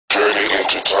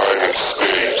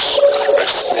space.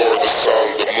 Explore the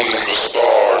sun, the moon, the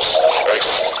stars.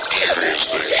 Experience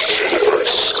the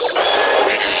universe.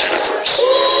 Radio Universe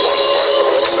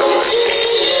 105.7.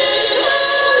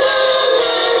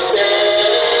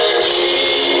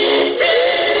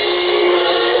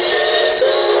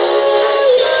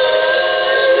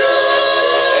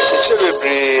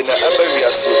 Na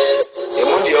abawiase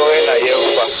emu de owe na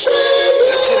yemfa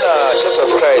ntina Church of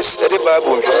Christ the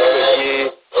Bible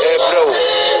dwumadi ebrew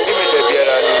imi da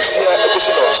biara no sia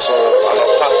ekusi no so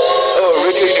anopa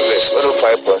Radio Universe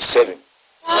 105.7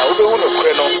 na obewu no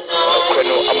kure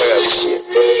no amaya bishie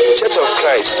Church of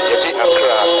Christ yedi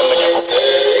Accra amanya kopo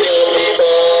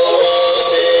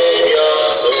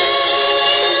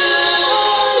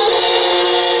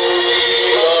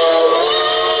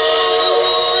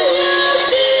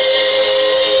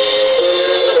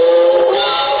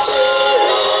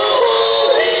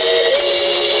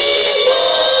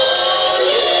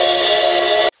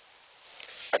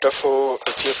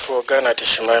for Ghana to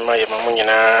Shimama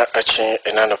Yamamunina Achi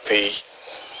and pay.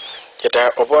 Yet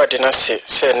obo adina say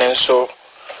nenso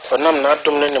onam na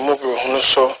adom ne mobro hunu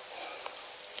so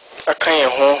akan ye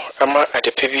ho ama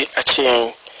adepebi achi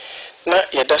na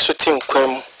yeda so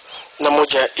tinkwam na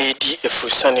moja edi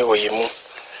efusane woyemu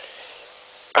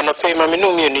anope ma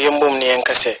menu mienu yembom ne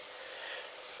yankase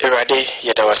erade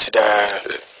yeda wasida.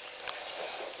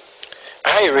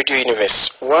 Hi Radio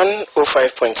Universe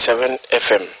 105.7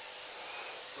 FM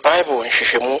Bible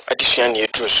nhwehwemu adisuan ye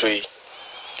duro so yi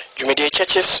Jumede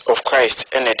Churches of Christ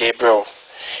and a day bro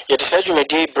yet say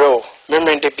Jumede bro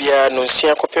memende bia no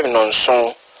nsia kopem no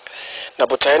nson na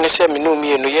botae ne se menu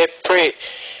mienu ye pray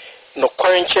no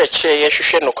kwaren church ye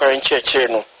hwehwe no kwaren church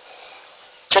no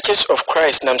Churches of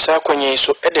Christ namsa akonye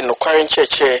so e de no kwaren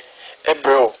church e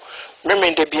bro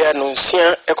memende bia no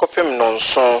nsia ekopem no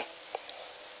nson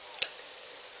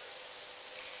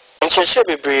nchechire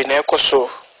bebre na ekoso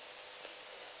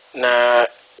na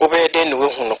obede ne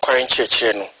wehu no kwaren church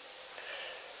no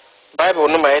Bible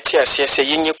no ma yeti ase se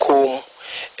yenye kom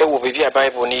e wo bebi a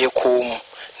Bible ne yekom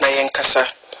na yenkasa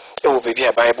e wo bebi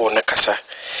a Bible ne kasa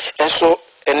enso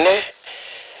ene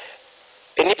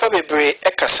enipa bebre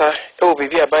e kasa e wo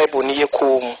bebi a Bible ne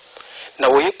yekom na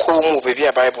wo yekom wo bebi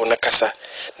a Bible ne kasa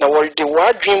na wo de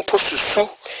wadwen posusu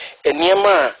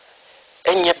eniema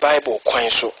enye Bible kwan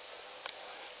so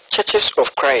Churches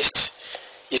of Christ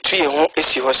yetu ye ho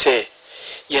esi ho se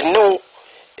ye no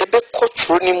ebe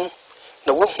kotronim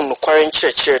na wohu no kwaren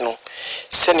kyerɛkyerɛ no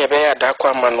se ne be ya da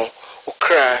kwa ma no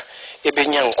okra ebe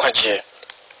nya nkwaje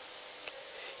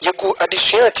yegu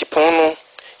adesua tipon no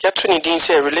yato ne din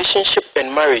se relationship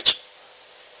and marriage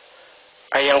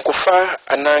ayankofa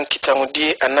anan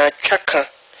kitahudi ana twaka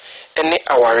ene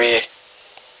aware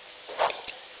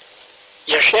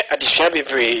yehwe adesua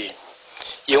bebre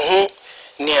yehu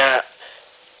nia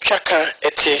twaka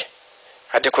ete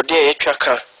adekode ye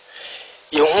twaka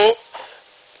yehu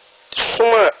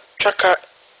suma twaka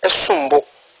esumbo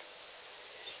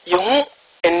yehu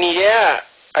eniye a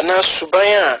ana suban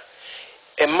a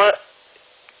ema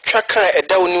twaka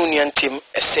eda woni uniantem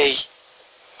esei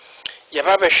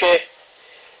yaba behwe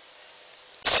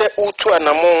se utu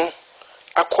anamo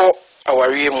akọ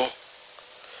aware mu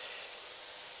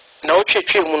na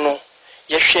otwetwe mu no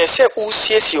yehwe se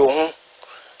usiesie ho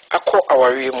akọ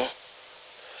aware mu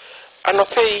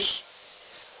anopei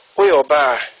we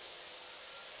oba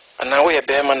ana we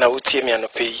bema na utie mi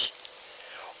anopei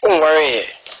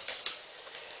onware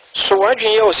so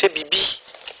wadwen ye o se bibi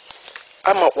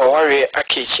ama waware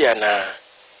akechi ana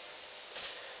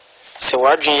se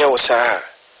wadwen ye o sa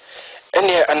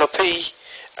ene anopei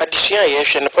adisua ye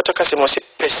hwe ne potokase mo se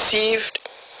perceived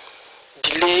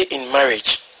delay in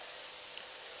marriage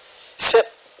se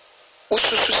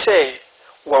ususu se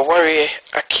waware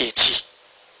akechi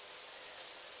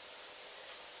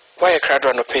why crowd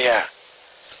no pay a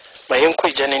ma yenko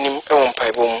ijanenim e won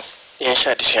paibom yen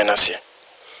sha adisua na se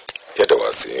yeda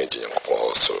wase yen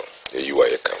yankopon so ye wa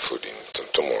ye kan fooding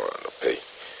tontomo no pay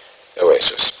e wa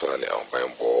so spane a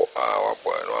banbo a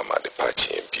wabo no ama de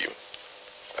patch en biu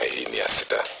ayi ni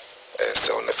asida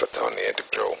se on fata on ye de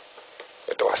bro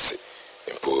yeda wase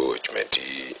impo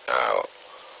jumenti a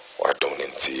wadom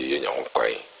nti yen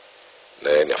yankopon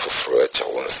na ne afoforo echa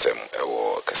wonsem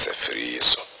ewo kasafiri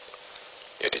so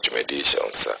yede jumedi sha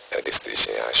onsa at the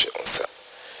station ya sha onsa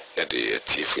yede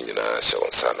tifu nyina sha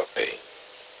onsa no pay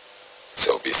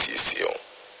so BCC on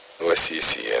no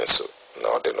CC enso na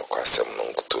ode no kwasem no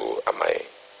ngoto amai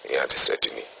ya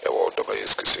disretini ewo do ba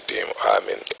Yesu Kristo dim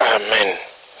amen amen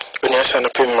onya sa no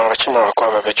pay ma wachima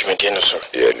wakwa baba jumedi no so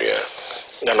ye nua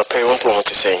na no pay won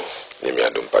promote saying ni mi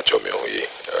adum pacho me hoye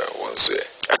wonso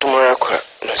atumara kwa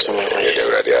na so me ye de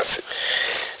radiasi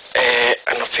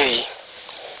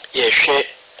hwɛ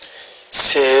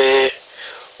sɛ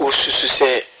osusu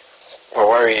sɛ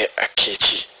waware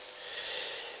akechi.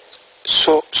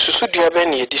 So susu dua bɛ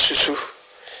na yɛdi susu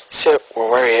sɛ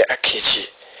waware akechi.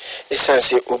 Esan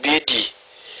sɛ obi edi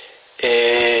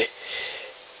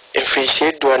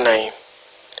mfirihyia duanan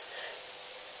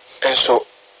nso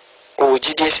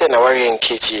ɔgyidie sɛ na ware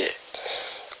nkechi.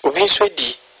 Obi nso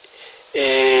di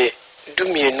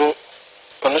dumienu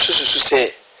ɔno nso susu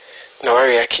sɛ na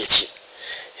ware akechi.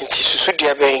 Nti susu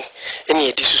dua bɛn ɛna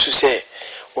yɛdi susu sɛ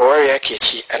waware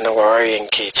akechi ana waware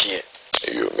nkechi.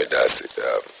 You made us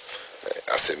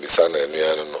as a misana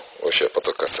and no Osha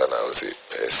Potokasana was a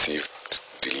perceived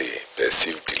delay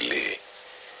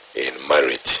in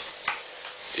marriage.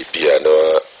 If you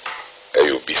know,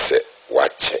 I will be set,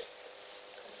 watch it.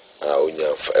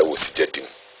 I was jetting,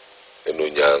 and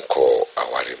Unyan call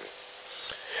Awarim.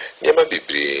 Never be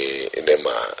brave in them,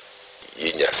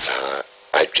 Yinyasa,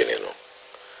 I general.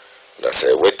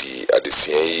 Nasa wedi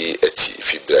adesua echi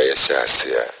fibra ya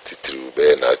shase a titru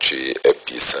be na atwe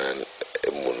ebisan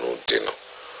emunu de no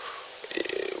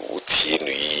wotie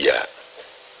no yiya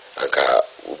anka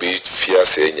obi fia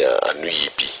senya anu yi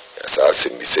bi asa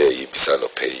asemi se yibisa no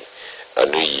pay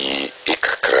anu yi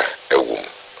ekakra ewum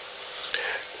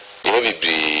ina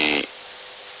bibri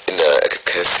ina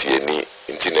akasie ni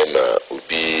ntine ma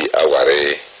obi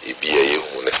aware ebi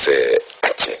yehu ne se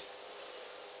ache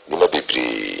nima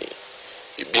bibri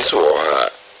ibiso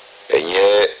ha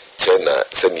enye chena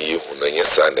sani yehu na nye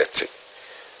sanete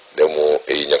demo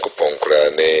eyinyakopon kra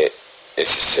ne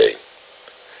ehihye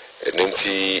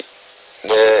enenti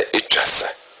na etwasa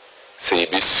se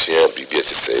ibisua bibia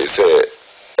te se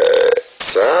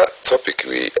sa topic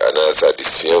we anasa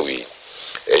disua we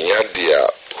enya dia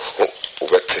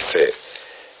obete se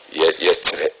ye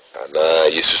kire ana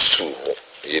yesusu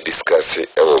ye discuss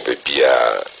ewo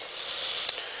bebia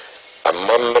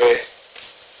amamre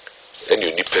eni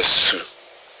onipa su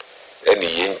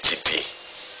eni yenjidi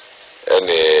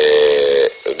eni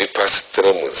onipa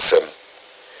stremu nsem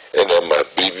eni ma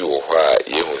baby wo hɔ a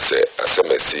yehu sɛ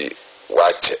asemasi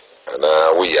wache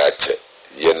ana wo yache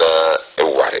yena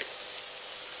eware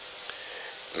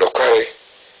nokware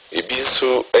ebi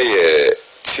nso eye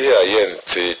ti a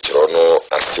yente kyerɛ no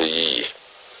ase yiye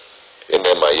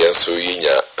eni ma yenso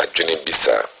yinya adwene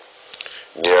bisa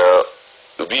nia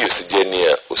obi yosigeni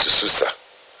a osususa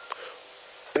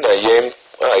na yen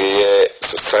aye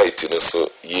society no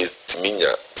so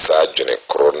yetiminya sa adwene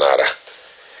koronara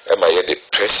e ma ye the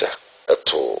pressure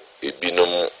to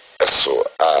ebinom eso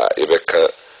a ebeka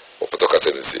opotoka se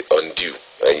undue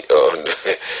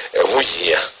eho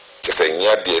hia tese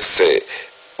nya de se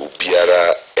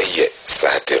obiara eye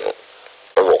sade no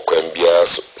e wo kwan bia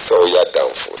so oya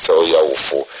damfo so oya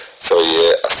wofo so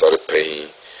oye asore pain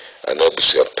ana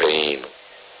busua pain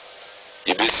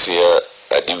ibesua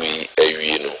adiwi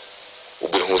awie no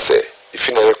obehu se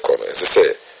ifina rekono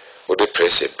se o de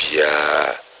pressure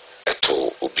bia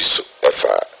eto obiso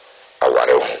efa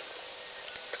aware ho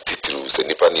titru se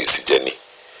nipa ni osigani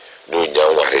no nya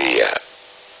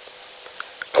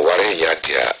aware ya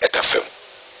dia etafem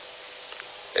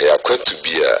ya kwantu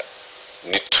bia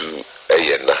nitu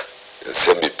eyena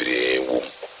nsem bebre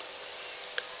wom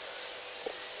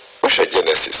o hwe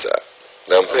Genesis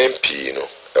na mpempi no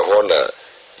eho na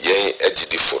yen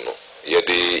agidifo no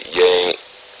yede yen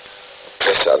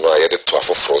pressure no yede to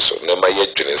afoforo so na ma ye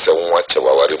dwene se won ache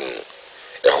waware mu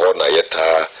eho na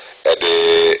yeta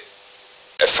ede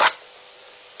efa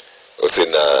o se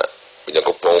na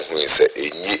Onyankopɔn hu se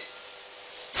enyi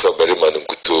so beri man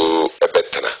nkuto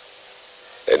ebetena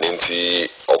eninti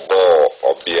obo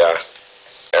obia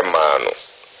ema no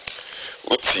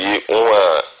uti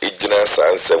nwa ejina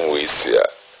sansem we sua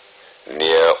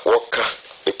nia woka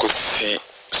ekosi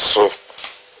so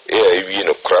ewi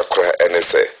no krakra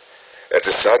enese it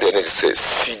is sad and it says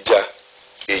sija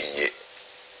enye.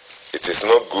 It is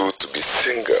not good to be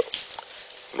single.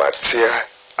 Matia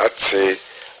ate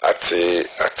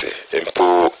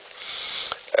empo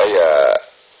aya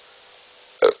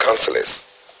counselors,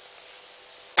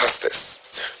 pastors,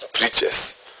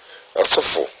 preachers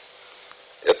asofo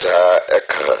eta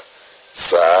eka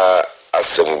sa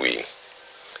assembly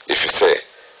if you say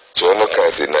Jono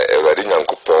kan say na Ewade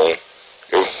Nyankopɔn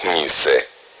ehu se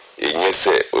enye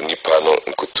se onipa no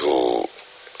nkuto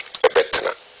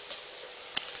ebetena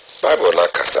Bible na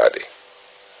kasade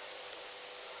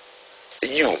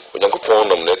you Nyankopɔn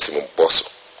nominate mu boss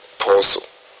Paulso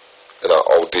na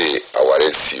all day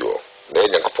aware siwo na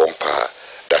Nyankopɔn pa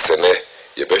dasene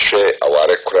yebehwe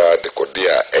aware kura de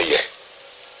kodia eye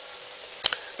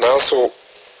nanso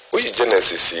oyi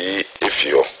Genesis yi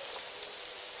efio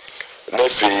na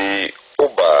fi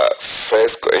Oba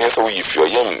first, yes, if you're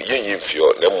young, if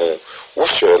you're Nemo,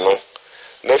 what's your no?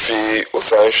 Nefi,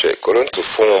 Osanshe, current to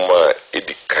form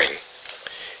Eddie Kine.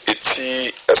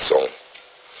 Eti a song.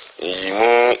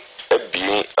 Yimu a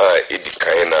being Eddie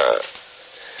Kine.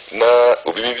 Na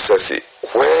Obi say,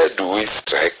 where do we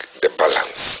strike the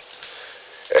balance?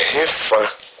 A heifer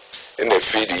in a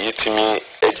feed yitimi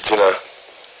ejina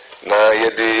na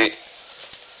yede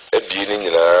a being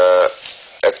in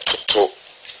a tuto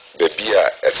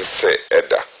bebia esse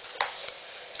eda.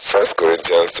 1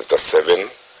 Corinthians chapter 7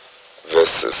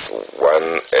 verses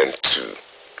 1 and 2.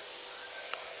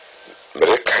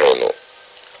 Merekaino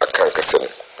akankasem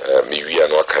mi wi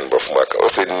ano akan bofu maka o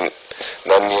se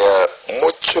na nia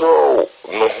mochro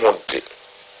no ho de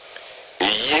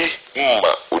eyi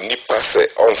ma onipa se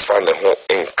onfa ne ho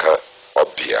enka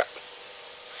obia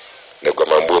ne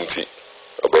gwamambo nti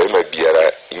obarima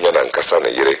biara nya na nkasa na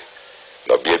yire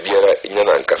na obia biara nya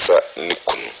na nkasa ne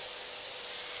kunu.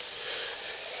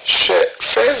 She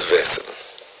first verse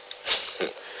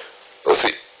o se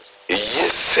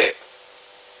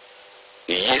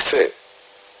yese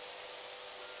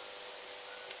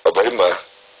obarima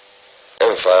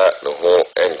enfa no ho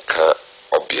enka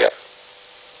obia.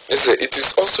 They say it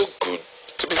is also good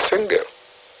to be single.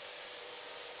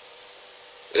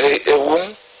 A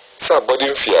womb sa body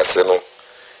fiase no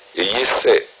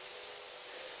yese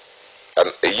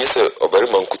and yese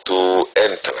obarima nkuto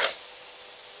entra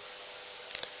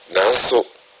nanso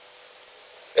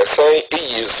esan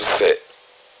eyisu se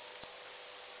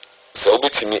so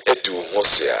obetimi edu ho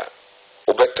so ya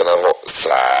obetana ho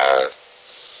saa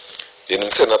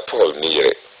yenim se na Paul ni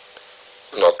yere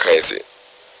no kaise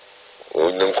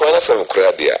onunkwana fam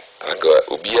kura dia aga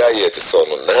obia ye te so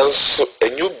no nanso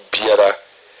enyu biara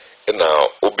na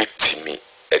obetimi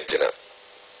ejina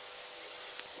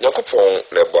Yakopon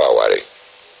lebo aware.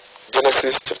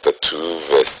 Genesis chapter 2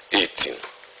 verse 18.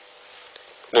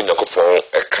 No Yakopon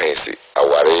ekansi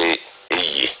aware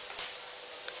eye.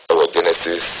 Our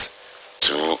Genesis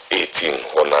 2:18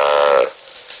 hona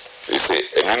you say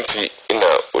eninti ina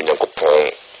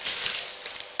Yakopon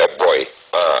a boy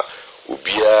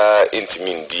ubia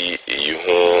intimindi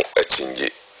eyihu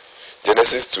achinje.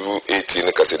 Genesis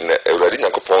 2:18 kasi na Ewurade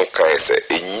Yakopon kan se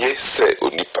enye se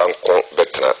onipa nkon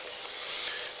betena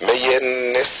meye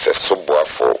ne se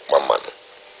soboafo mama no.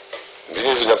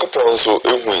 Ndi Yakopon so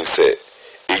ehun se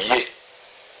eye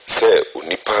se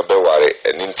onipa beware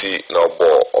eninti na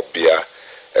obo obia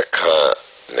eka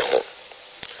ne ho.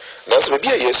 Na so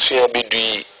bia yesua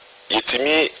bedui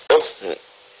yetimi ehun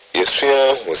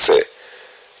yesua hu se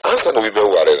ansa no be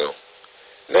ware no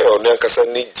na yo ne nkasa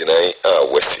ni ginan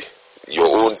wasi your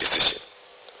own decision,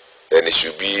 and it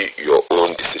should be your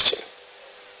own decision.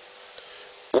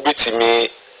 Ubitimi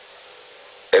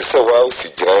ese wa usi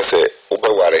ginan se ube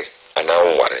ware ana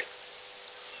ware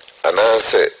ana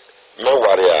se me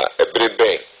ware a ebre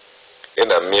ben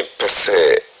ina me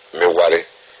pese me ware.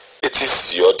 It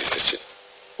is your decision.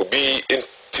 Ubi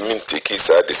intimi take is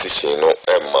a decision no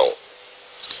emma.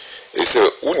 Ese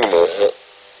unimo ho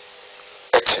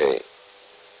echen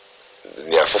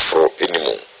ni afoforo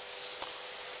enimo.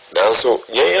 Nanso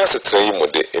yen asetra yi mu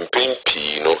de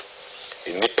empempi no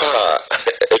nipa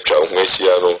etwa ho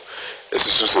ahia no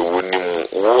esusu se wonim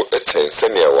wo etense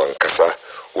ne wankasa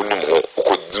wonim ho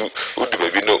okodu udi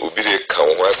baby no obire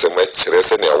kan ho asem akire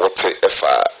se ne wote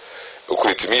efa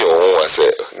okulitimi ye ho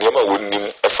ase niama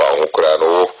wonim efa ho kura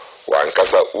no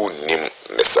wankasa wonim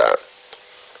nesa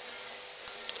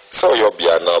so yo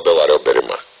bia na obeware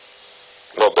oberima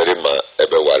no oberima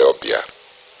ebeware obia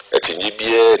etinyi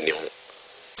bia ni ho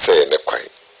say ne kwan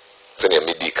say ne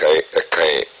medi kai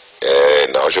ekai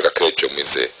na ojo kakra twam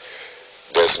say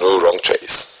there's no wrong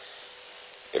choice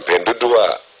impendodo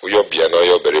a uyo bia na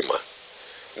oyo berima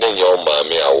na nya o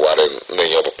maame aware na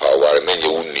nya papa aware na nya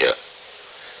wunua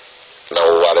na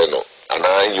aware no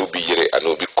ana nya obi yire ana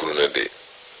obi kuru no de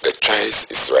the choice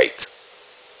is right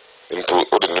impo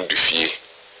odo no dufie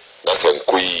na say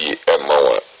nkoyi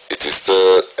emawa it is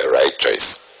still a right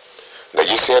choice na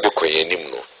yusua de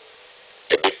koyenim no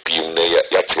ebe pim na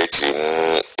ya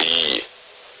chirechiri yi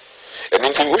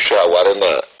eninti wohwa aware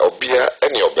na obia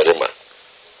ene oberema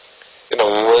ina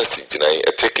wansi ginan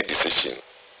take decision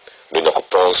no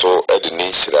Yakopon so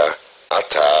edini hira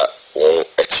ata won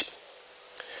achi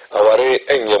aware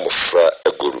enye mofra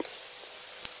aguru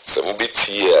so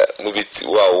mubiti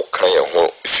wa wo kan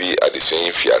ho fi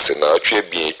adesuan fi ase na atwe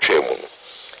bi twa mu no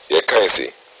ye kan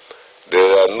say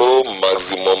there are no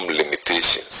maximum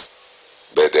limitations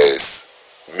but there is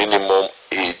minimum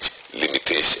age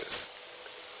limitations.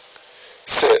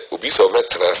 Say obi so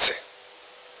veterans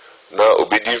na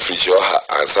obedi free ha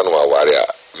ansa no aware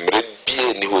a mre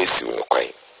bibie ni ho esi no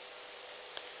kwan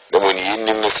na mo ni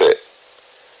nim ne se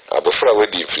abofra we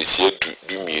di mfirichie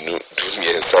du mienu du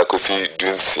miensa kosi du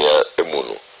nsia emu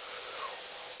no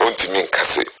ontimi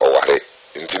nkase oware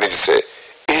ntine se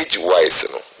age wise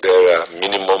no there are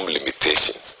minimum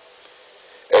limitations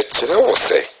chere wo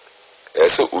se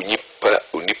eso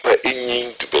unipa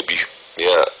enyin du baby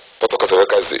ya potokasa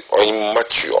wekaze on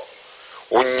mature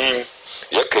onyin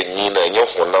yakanyi na nye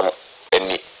honam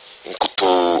ani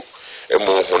nkuto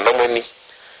emu honam ani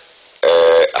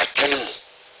adwenem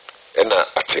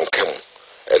ena atenkam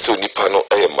eso nipa no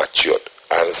matured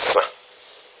ansa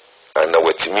ana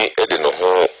watimi ede no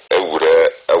ho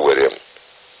awurem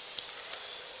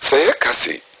se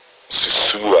yakase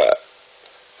susu a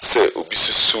se obi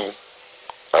susu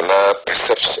ana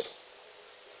perception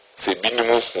se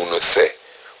binumu hu no se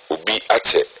obi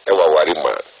ache ewawari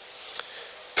ma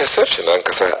perception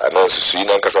ankasa ana susu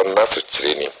ina ankasa na so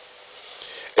kire ni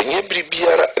enye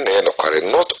biribiara na ye no kware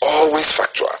not always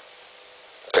factual.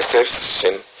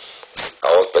 Perception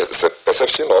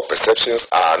or perceptions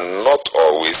are not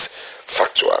always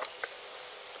factual.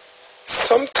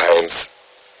 Sometimes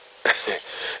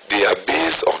they are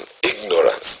based on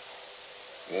ignorance.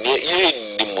 Ye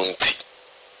nimunti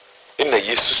ina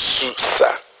yesusu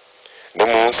sa na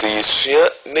mo se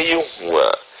yesua na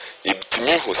yehua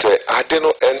ibtimi hu se ade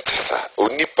no entesa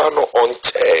onipa no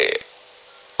onche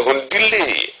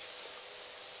ondile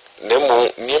na mo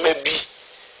niema bi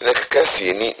na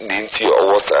kakasi ni nti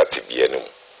owo sa tibia no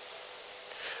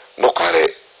no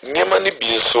kware niema ni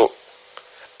bi so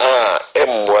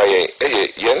emwaye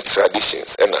yen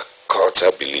traditions and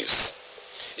culture beliefs.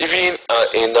 Even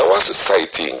in our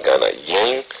society in Ghana,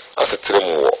 yen as a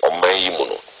tremu or my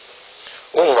mono.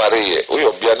 Unware, we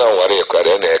obia na ware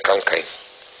kware na kankan.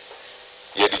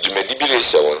 Ye did you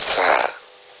medibiration on sa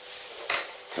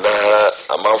na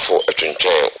amanfo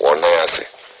atwentwen won ayase.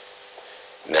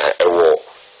 Na ewo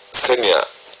senior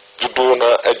dudo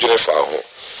na adwene fa ho.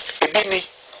 Ebini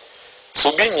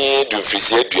so binyi du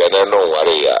mfisi aduana no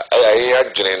ware ya aye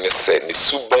adwene ne se ne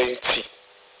subanti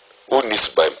oni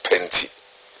suban penti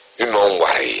ino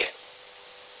ware ye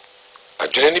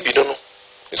adwene ni bi no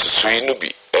nsusui no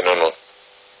bi eno no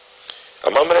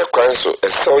amamre kwan so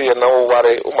esew ye na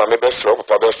ware o mame be frɛ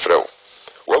papa be frɛ o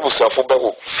wabusuafo be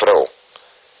frɛ o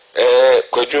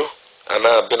kwadwo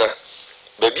ana bena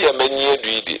baby amanyi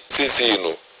aduidi sisi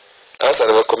no ansa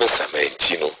na be komisa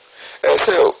manti no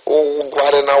ese o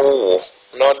gware na wo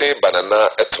no de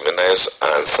banana etume na yeso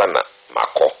ansa na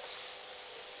mako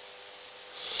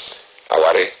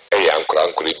aware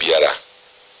ankura biara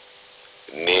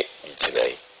ni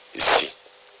jinai isi.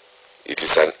 It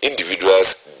is an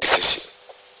individual's decision.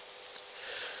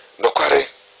 No kware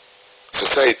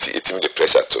society etim the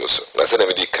pressure to so na se na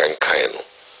me di kan no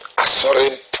asore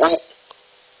mpo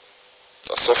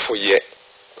asofo ye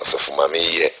asofo mame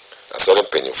ye asore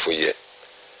mpanyimfo ye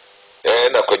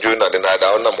na kwadwo na de na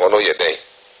da onam hono ye den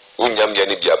unyam ye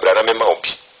ni bia bra na mema obi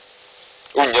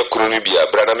unya kunu ni bia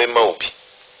bra na mema obi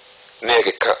na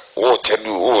ekeka wo che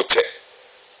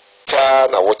cha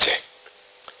na wo che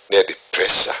na the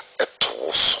pressure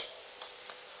eto so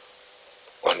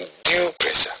undue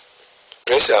pressure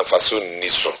afaso ni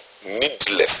so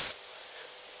needless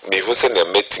me who say na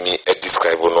met me a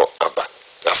describe no aba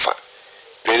afa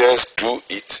parents do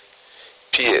it,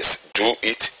 peers do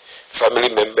it, family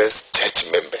members,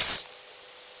 church members.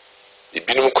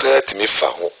 Ibinum create me fa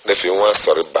ho na fe won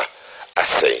asore ba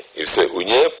asay. You say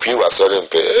unye pi wa asore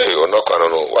mpe onokwa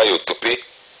no why you to pay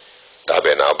that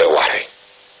be na be ware.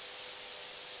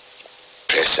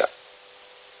 Pressure.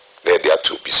 There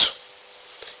to be so.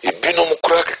 Ibinum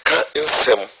crack ka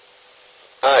nsem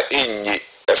a enyi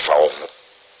efa ho.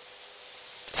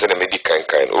 Se na medical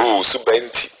kan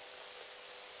subanti.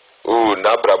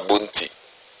 Nabra bunti.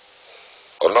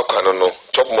 Onokano no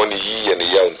chop money yi and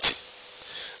yanti.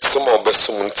 Some of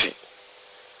besumunti.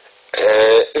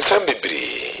 Nsam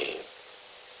bebre.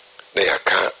 Na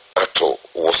yaka ato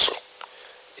woso.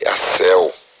 Ya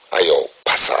sell ayo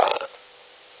pasa.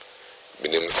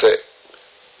 Minim se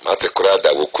mate kura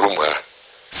da wo kurum ha.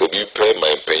 So bi pe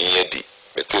my panyin di.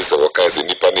 Mete se woka se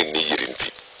nipa ne ni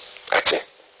yirinti. Ache.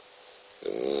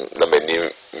 Na meni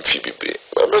mfi bebre.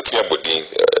 Ma meti abodin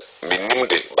minim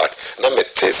de but na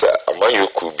metesa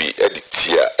amanyoku bi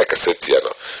editia ekasetia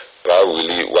no pa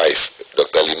Willie wife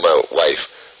Dr. Lima wife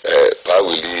pa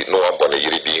Willie no abone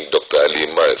yiridi Dr.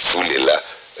 Lima fulela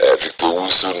Victor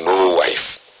Wusu no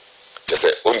wife just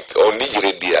only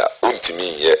yiridi a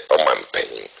ontimi ye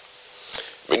omampan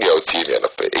mini outiri na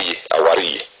pe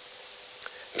awari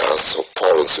na so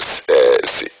Paul so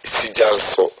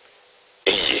sijanso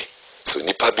so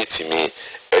nipa betimi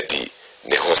edi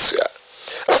ne hosia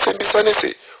As a business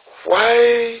say,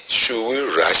 why should we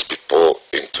rush people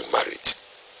into marriage?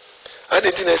 I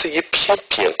didn't say ye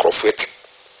pian crofet,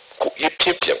 ye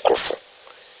pian crofo.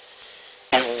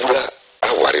 Iwura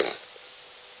awarim.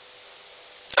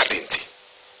 I didn't.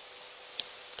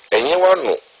 And ye want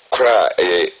no cry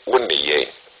one ye.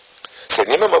 Say,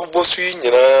 Nima Mabosu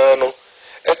Yano,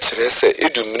 Etrese,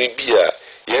 Edumri Bia,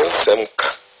 Yen Semka,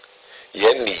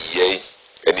 Yen ye,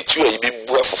 and it you be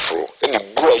buafro, and the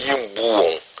bua yim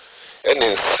buon, and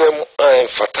in some I am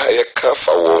fataya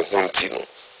kafa or huntino.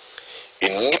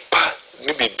 In Nipa,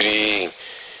 Nibibri,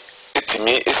 it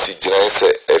me is a giant,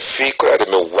 a fee crowd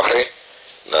me worry,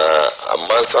 na a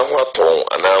mansa waton,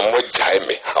 and I'm with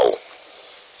Jaime how.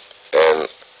 And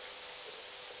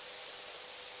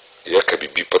Yakabi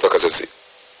Potokase,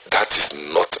 that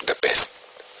is not the best.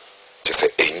 Just say,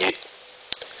 Enye,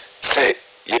 say,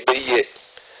 ye be ye,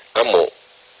 amo,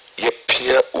 ye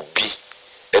pia ubi,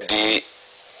 edi,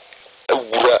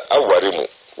 awura awarimu,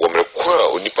 wamrekwa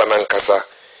unipanankasa,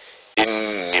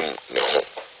 nim neho.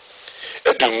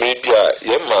 Edu media,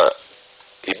 yema,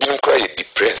 ibin cry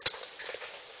depressed.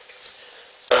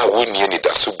 Wouldn't ye need a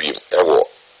subium, ewo,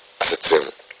 as a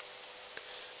term.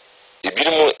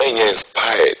 Ibin ain't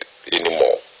inspired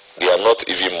anymore. They are not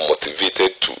even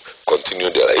motivated to continue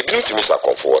their life. Ibin to me shall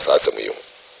come forward as a meal.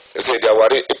 They say they are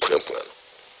worried a plan.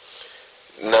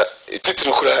 Na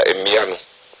ititrukura emiano.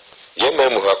 Yema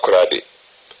muhakurade.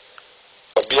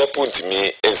 Obia punti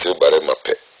mi ense bare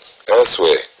mape.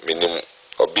 Elsewhere, minimum.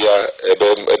 Obia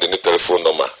ebe the telephone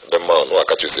number, the man who I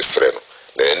use a friend.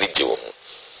 The energy.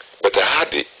 But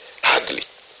hardly.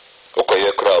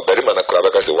 Okoye kura, very man kura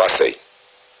because it was say.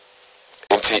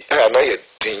 Inti na ye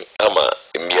din ama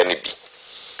emiani bi.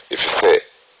 If you say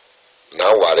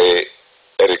na ware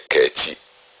erikechi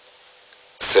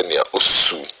senia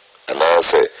osu ana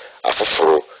say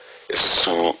afoforo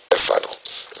esu efado.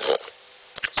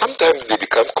 Sometimes they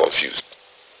become confused,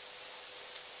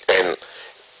 and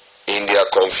in their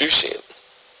confusion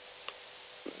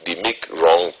they make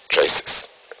wrong choices.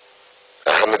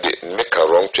 They make a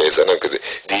wrong choice and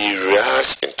they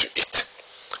rush into it.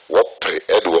 What pray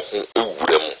Edward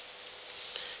Uremu?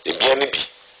 Imiani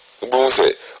bi, Ubu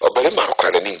say, or Berima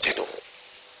Kwana Ninjano.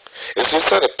 It's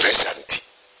just a present.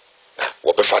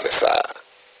 What be fanasa?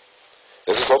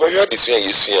 This is over here this way,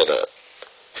 you see,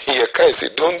 here can say,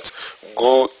 don't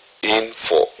go in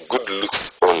for good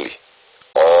looks only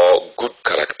or good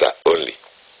character only,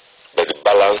 but the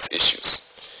balanced issues.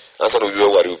 Answer we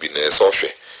worry will be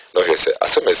software. No, he said,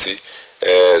 as a messy,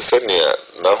 senior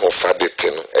now who fad it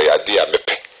in a idea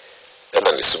mepe, and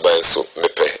then the suban so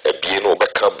mepe, a being over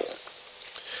cabo.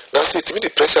 Now, so it me the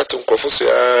pressure to confuse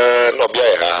no be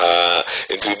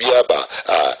into be about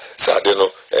Sardeno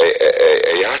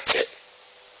a yache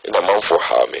in a month for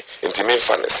harm into me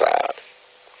fanasa.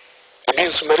 It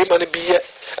means Mary money be at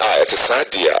a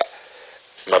sadia,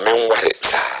 Mamen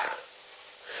Warretsa.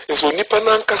 It's only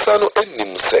Panan Casano and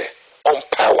Nimse on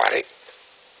power.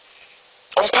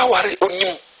 Ompaware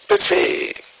onim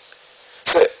pefe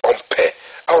say ompe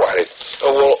aware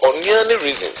on any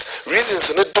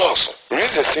reasons no doso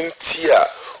reasons intia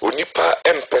onipa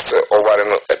empese oware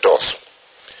no edoso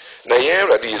na yen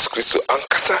radi Jesus Christ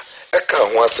ankasa eka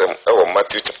ho asem e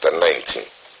Matthew chapter 19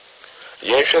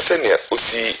 yen hwese ne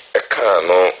osi eka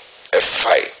no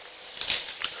efai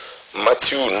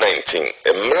Matthew 19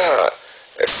 emra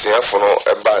esuafo no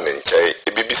eba ne nchai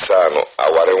ebibisa no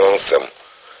aware wonsem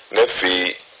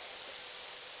Nefi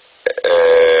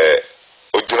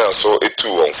Ojina so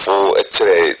etu wonfo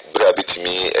echere bra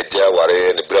bitimi eja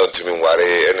ware ne bra ntimi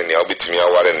ware ene ne obitimi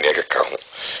aware ne keka ho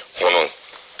hono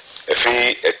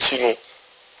efi etinu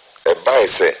ebai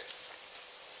se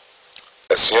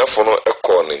esuafo no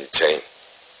ekọ ne nchen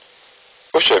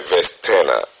ohwe verse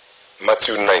 10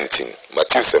 Matthew 19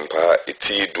 Matthew sempa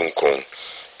eti dunkon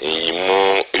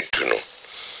yimu etuno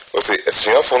o se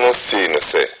esuafo no sei no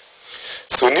se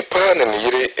so nipa na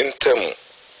yire intem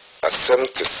asem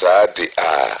te saade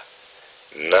a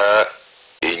na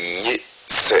enye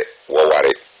se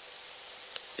waware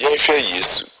yenhwe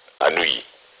Yesu anu yi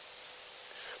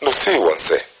no sei won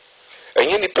se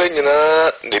enye nipa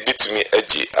nyina na bitumi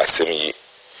agi asem yi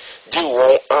di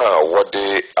won a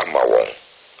wode ama won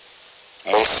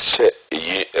monhye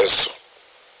yi enso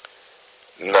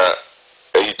na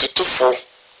eyitutufo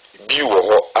bi wo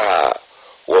ho a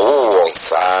wo won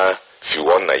saa fi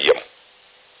won na yam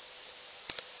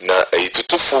na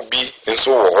eyitutufo bi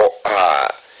nso wo ho a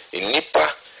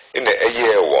nipa ina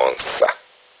eye won sa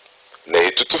na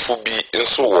eyitutufo bi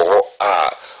nso wo ho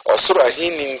a osoro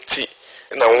ahini nti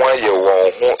na won aye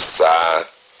won ho saa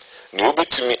na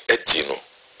obetumi agi no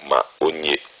ma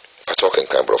onye talking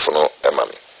kind of no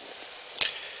emami.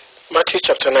 Matthew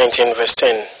chapter 19 verse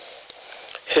 10.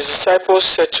 His disciples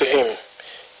said to him,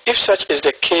 "If such is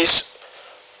the case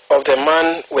of the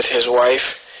man with his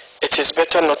wife, it is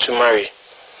better not to marry."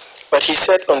 But he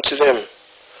said unto them,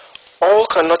 "All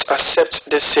cannot accept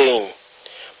this saying,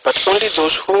 but only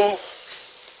those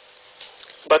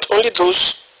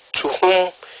to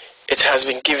whom it has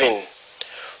been given.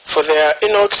 For there are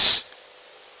eunuchs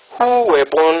who were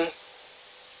born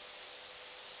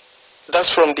thus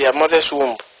from their mother's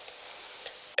womb,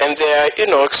 and there are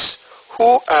eunuchs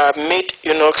who are made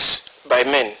eunuchs by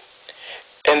men,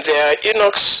 and there are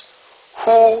eunuchs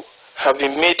who have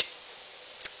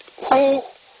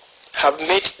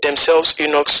made themselves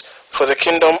eunuchs for the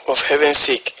kingdom of heaven's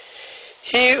sake.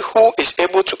 He who is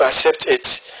able to accept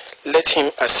it, let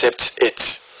him accept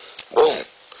it." Boom.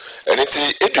 And it's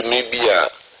edumibia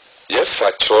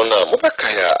yefa chona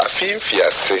mobakaya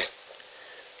afimfiase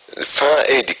fa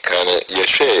edikana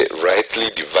yehwe rightly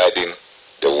dividing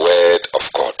the word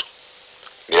of God.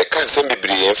 Ne kan sem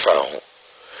bibiri yemfa ho.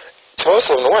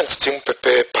 Chawso no wan chichim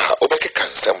pepe pa obeke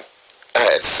kansem a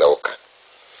esoka.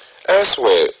 As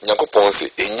well Nyankopon se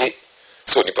enyi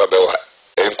so nipa bewa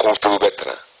enkonto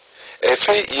betra.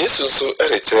 Efe Yesu so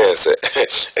erekere se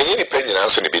enyi nipa nyina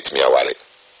so ne betimi aware.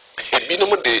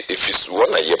 Ebinom de efisu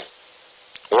wona yem.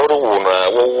 Woro wo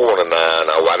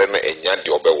na ware no enya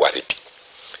de obeware bi.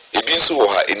 Ebi nso wo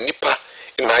ha enipa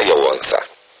na ye wonsa.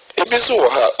 Ebi nso wo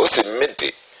ha o se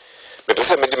mede. Me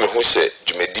pese mede me ho hye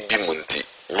dwumadi bi munti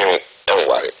me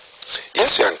enware.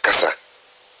 Yesu ankasa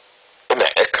na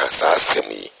eka sa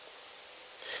asem yi.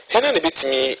 Hena ne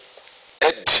betimi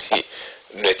adi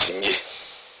na tinye.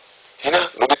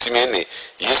 Hena no betimi ne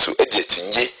Yesu adi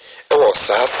tinye e wo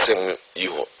sa asem yi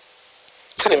ho.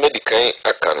 Sani medical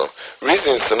akano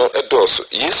reasons no edoso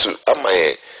Yesu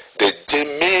amaye the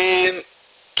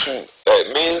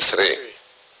main three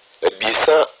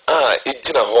ebisa a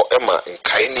ejina ho ema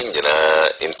nkai ni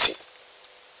nyina enti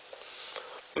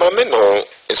mame no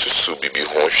esusu bibi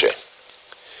ho hwe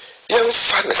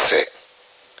yemfa ne se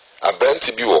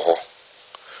abranti bi wo ho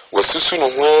wasusu no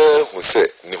ho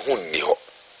se ne ho nni ho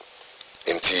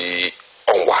enti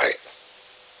onware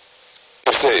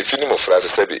if you of phrase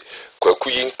sabi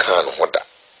kwakuyin kan hoda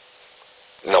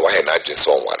na wahe na adwen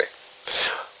so onware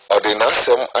odi na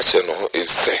asem ache no ho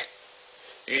ese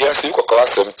wiase kwakwa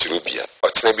asem kirobia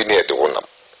otena bi na ede wonam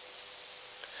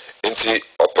enti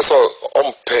opeso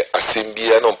ompe asem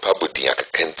bia no mpa bodin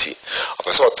akakanti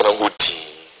opeso otena ho din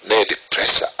na ede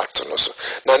pressure ato no so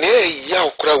na ne ya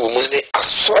okura wo mu ne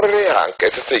asore a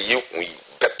nkese se yehu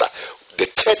better the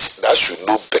church that should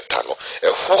know better no e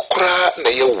hokura na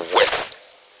ye west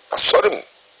asore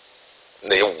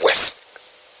na ye west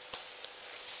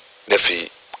na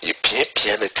fi ye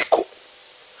pia na tiko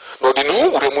no de no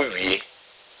wure mu wie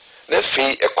na fi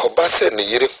ekoba se ne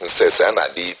yere hu sese na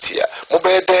de itia mo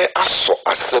be de aso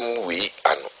asem wi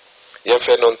ano ye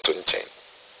fe no nto nchen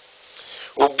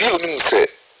obi onim se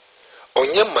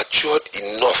onye matured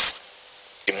enough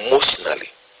emotionally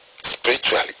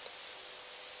spiritually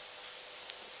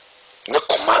na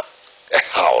koma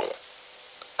how no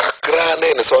kakra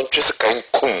na ne so ntwese kan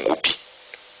kum obi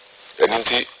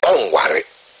eninti onware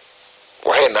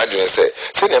wahe na adwen se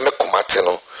ne me komate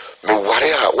no me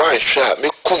ware a wanhwe a me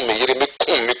kum me yere me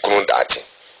kum me kunu daati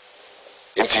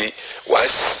enti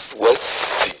was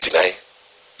siginai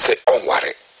se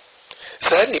onware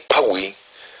sa ni pawe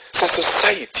se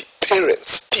society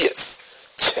parents peers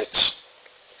church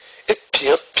e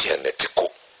pia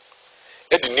netiko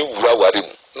e di ni wura ware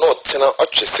mu no tena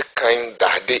otwese kan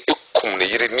dade ekum ne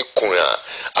yire ni kun a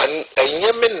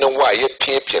anyeme ne wa ye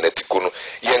pia netiko no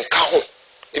yenka ho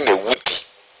ina wudi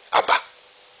aba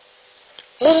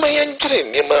mumma yenjire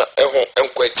nema eho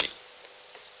enkwaji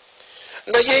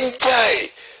na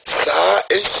yenjai sa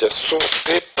ehye so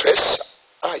de pressure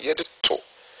a yede to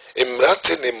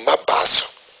emrate ne mabaso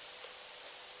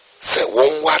se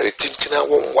won ware tinchina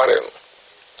won ware no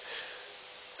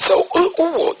so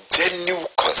who genuine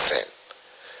concern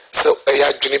so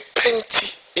ya dwene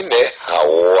penti ine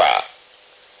hawa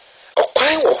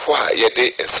okwan wo ho a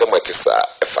yede ensemati sa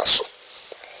efa so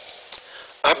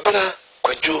abra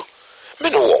kwajo me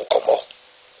no won komo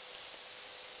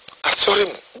asori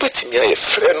mu betimi aye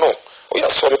frɛ no o ya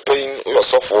sori pain o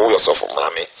yosofo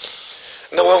mame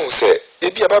na wa hu se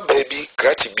ebi aba bi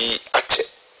krati bi ache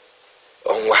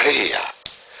onware ya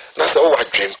na se wo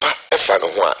adwempa efa no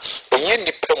ho a onye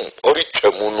nipam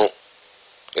oritwamu no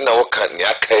na wo kan ne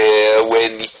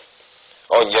akawani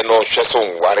onye no hwe so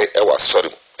nware e wa sori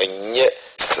mu enye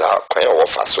sa kwan wo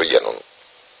fa so ye no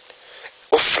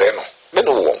o frɛ no me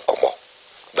no won komo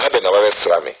da be na baba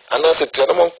srame ana se tua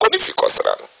no mon koni fi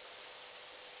kosra no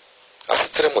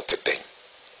asetre mo teden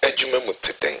adwuma mo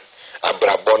teden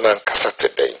abrabọ na nkasa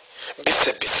teden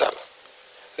bisa no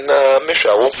na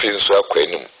mehwa won fi nso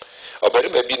akwanum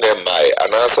obarima bi na mai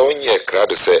ana sa onye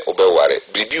krado se obeware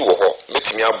bibi wo ho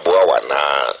metimi aboa wa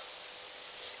na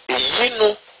eyi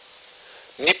no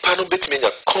nipa no betimi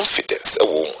nya confidence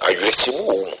ewo mu awerechemu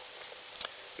wo mu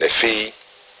na fei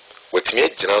wetimi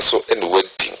agina so ene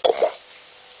wadi nkomo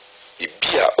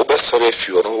ibia obesore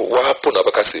afio no wapo na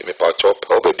baka se mepa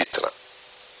chopa obebitna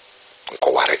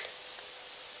nko ware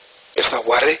esa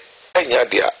ware enya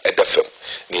dia edafem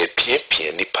na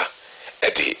epie nipa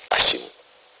ede ahyem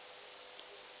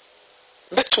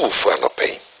betu fu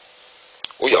anopen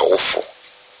wo ya wofo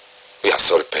wo ya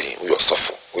sori pen wo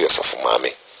ya sofo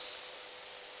mame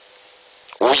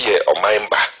wo ye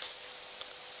omanba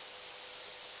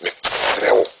me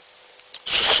srewo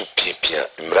susu pia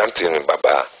mrante me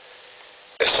baba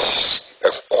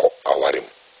enko awarem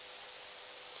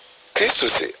Christo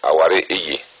say aware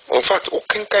eye. In fact,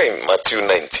 in Matthew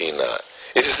 19,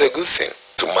 it is a good thing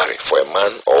to marry for a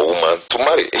man or woman to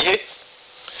marry.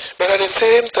 But at the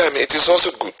same time, it is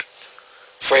also good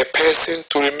for a person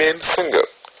to remain single,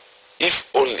 if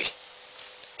only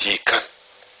he can.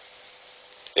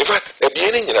 In fact,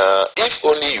 if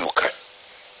only you can.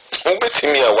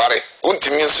 Ubetimi aware,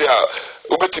 ubetimi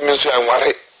nso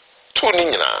aware, tu ni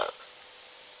nyina.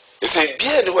 You say, be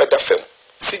anywhere that fem.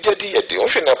 Sijadi yedi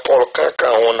onhwe na Paul kaka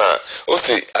ho na o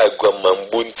se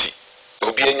agwamambo nti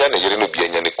obi enya na yere no bi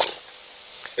enya ne kun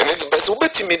ene ti bese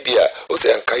obetimi dia o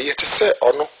se anka yete se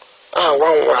ono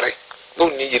wanware no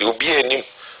ni yere obi enim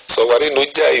so ware no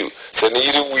jayu se ne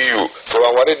yere wiyo so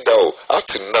wanware dawo up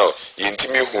to now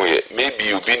yintimi hu ye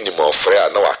maybe obi nim ofre a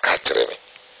na waka kire me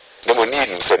na mo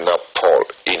ni se na Paul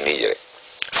eni yere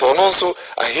so no so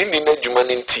ahindi na dwuma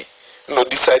nti no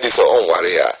decide se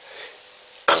onware ya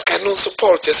anka no so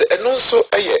Paul chese eno so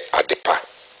eye adepa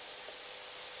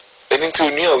enti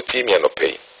onu a utimi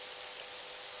anopai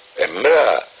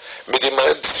emra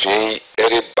medima dsu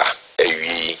ereba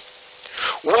awi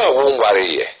wa won ware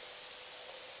ye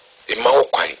imawo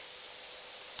kwan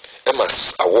ema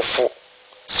awofo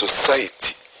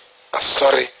society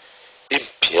asori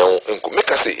impian enko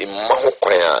meka se imawo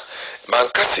kwan a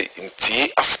manka se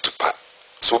ntie afutupa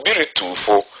so bi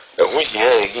retufo ehu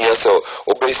hia so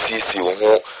obesisi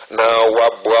ho na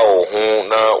waboa ho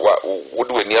na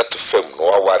wodu ani atofam no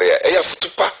waware a eya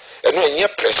futupa eno enye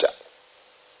pressure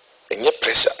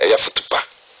eya futupa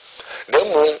na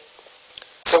mu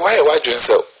se waye wadwen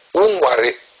se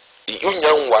wonware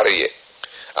unya nware ye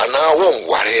ana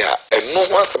wonware a eno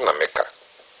ho asem na meka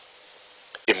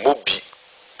emobi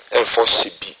enfo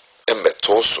hyebi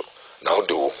embeto so na wo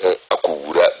de wo ho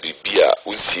akowura bibia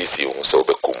unsiesie ho se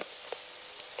obekom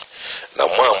na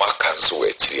mama kanso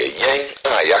wachiri yen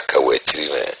a yaka wachiri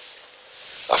na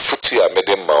afutu ya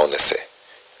mede mawo ne se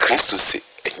Kristo se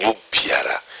enyo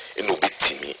biara eno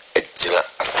betimi agina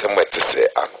asem etese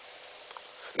ano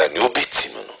na ne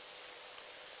obetimi no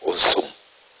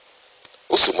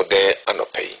osom den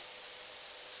anopai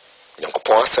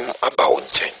nyankopon asem aba wo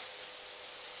nchen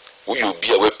wo yo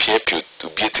bia we piapio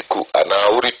obi etiko ana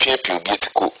wo ri piapio obi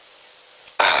etiko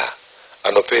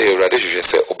anope urade hwehwe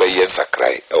se obeye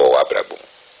nsakrai ewo wabrabum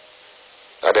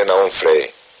ade na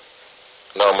wonfrɛ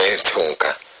na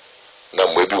omentunka na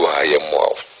mwebi wa haye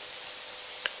mwa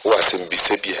wo asem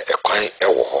bise bia ekwan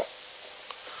ewo ho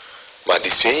ma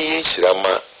disuen yin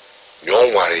shirama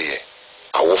nyon ware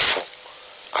awofo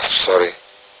asori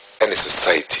any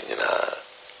society nyina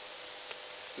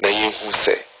na yin hu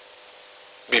se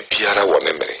bibiara wo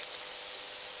memere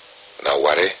na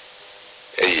ware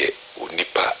eye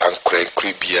unipa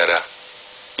ankrenkre biara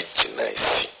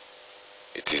ijinaisi.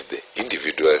 It is the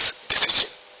individual's decision.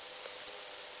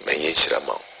 Menye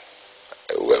chirama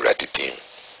we ready team.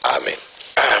 Amen.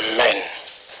 Amen.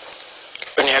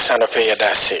 When you sound of pay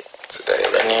that's it.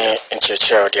 Any in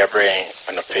church or their brain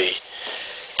on a pay.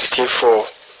 Therefore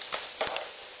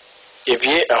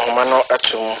ebie ahomano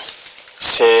atum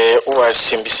se o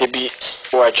asembisebi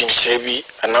o adwinkyerɛ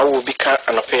ana wo bi ka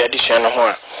anɔpɛ adesua no ho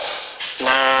a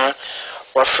na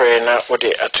wafrɛ na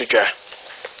wode atodwa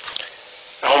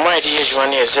ahoma ide yɛ adwuma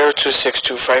no yɛ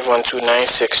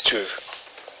 0262512962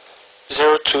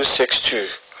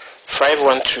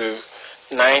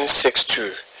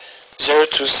 0262512962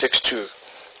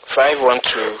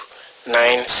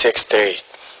 0262512963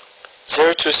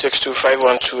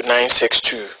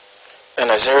 0262512962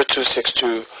 and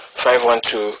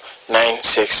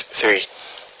 0262512963.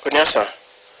 Onyasa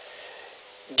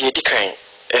die dikan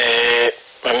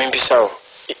mamembisa o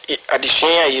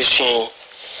adesua ya yesua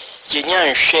yenya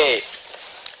nhwe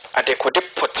adekode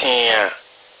potin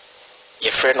ye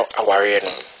frɛ no aware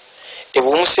no e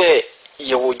wo mu sɛ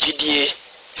ye wo gidie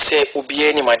sɛ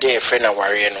obie ni made ye frɛ no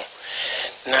aware no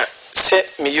na sɛ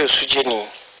me yo sujeni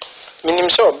minim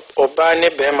sɛ oba ne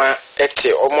bema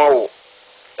ete omawo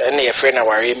ene ye frɛ no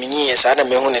aware minyi ye saa na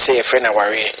mehu ne sɛ ye frɛ no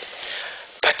aware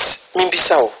but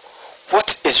mimbisa wo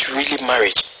what is really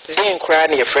marriage then cry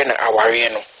na ye frɛ no aware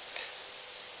no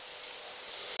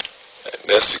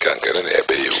next week and get an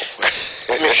ebe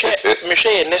me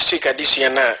share next week adisua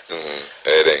na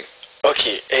then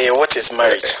okay what is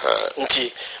marriage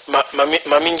nti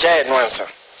mami njae no answer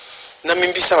na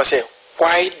mimbisa wo say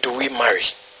why do we marry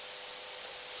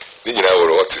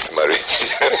what is marriage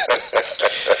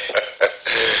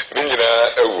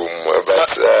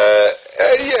but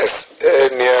yes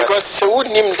because so would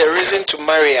name the reason to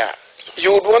marry her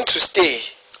you would want to stay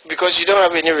because you don't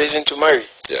have any reason to marry.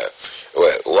 Yeah.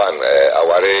 Well, one,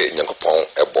 aware nyankopon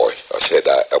a boy, or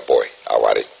sheda a boy,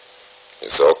 aware.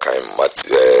 So kind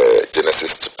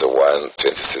Genesis chapter 1,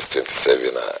 26,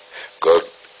 27, God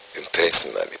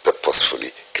intentionally,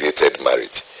 purposefully created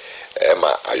marriage.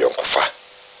 Emma ayonkofa.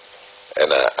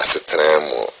 And as a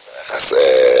tremo, as a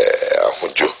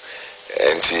hunjo.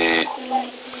 And he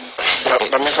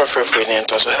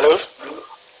hello.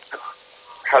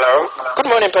 Hello. Good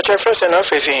morning, Patrick. First and off,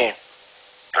 good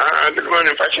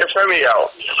morning, Patrick. From me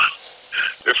out.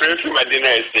 The first from my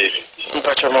dinner estate.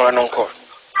 Patrick, more uncle.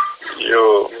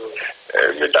 Yo,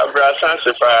 Mr.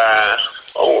 Brassansifa.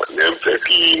 Oh, them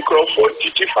people Crawford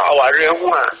teaching for our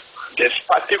one. This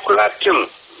particular thing.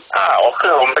 Okay,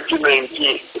 on back to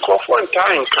 19. Crawford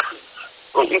time.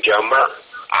 Jama.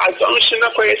 Assumption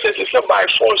of a by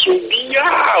force will be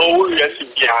yes,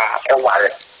 a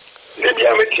wire. Maybe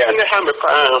I'm a trying have a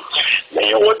crown. May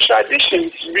your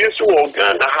traditions be so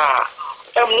Ghana.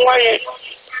 And why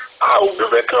I'll be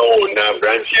back on now,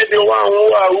 branch the one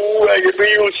who are you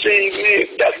saying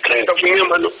that kind of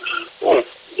woman. Oh,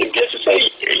 it gets to say,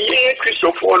 yeah,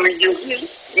 Christopher, you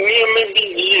near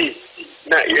maybe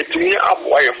now it's near up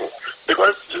wire.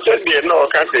 Because said they no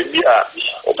can say be a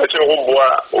operation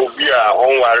or be a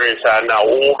on warriors and now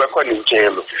over conning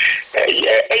jail.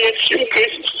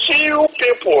 Few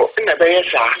people in the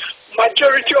BSA,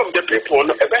 majority of the people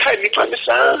ever had it on the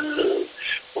sun.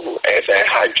 As I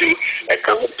had a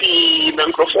company,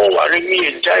 microphone, warring me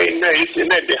a giant nice in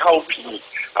the help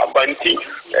a bunty,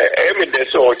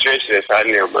 evidence or traces,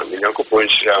 and Uncle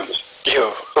Punch Rams.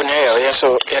 You, yes,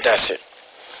 so get that's it.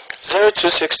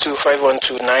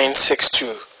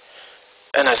 0262512962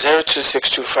 and a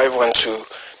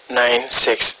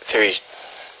 0262512963.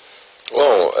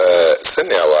 Well,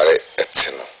 send our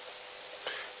etino.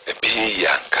 A be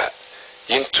yanka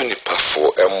into nipa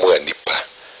for nipa.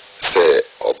 Say,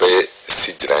 obey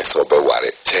sidrines obey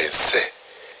ware chance.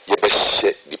 Ye be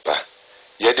shed nipa.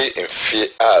 Yede in fear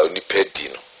nipa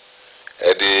dino.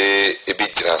 Ede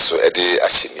ebijinaso ede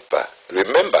ashinipa.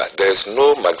 Remember, there is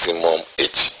no maximum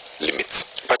age limit.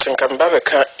 But in Kambaba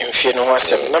can't infear no one.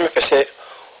 Let me say,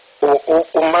 oh,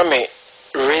 mammy,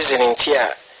 reasoning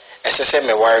here, as I say,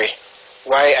 me worry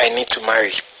why I need to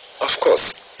marry. Of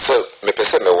course. So, me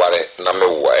pese me worry, na me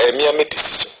worry, me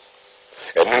decision.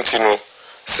 And you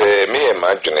say, me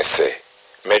imagine say,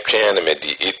 me train me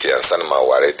di 80 and son my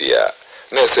worry dear.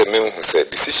 No, say, me who say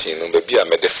decision, maybe I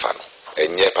made a fan,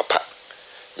 and yeah, papa.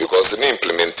 Because in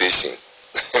implementation,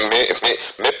 me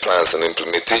plans and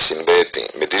implementation bedding,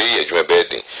 me did a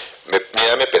bedding, me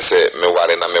pese me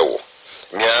worry na me wo.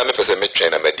 Me pese me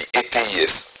train me di 80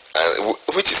 years, and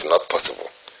which is not possible.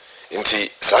 Inti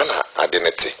sana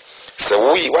identity. So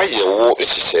why ye wo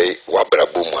ehihye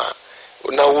wabraboma.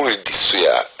 Na wo redi so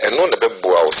ya, eno na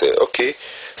beboa wo say okay,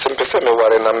 se me pese me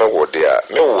worry na me wo dia,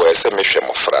 me wo se me hwe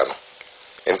mofra no.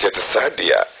 Inti ete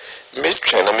sadia, me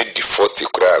train na me default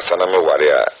kura sana me worry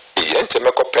a, enche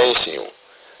me ko pension.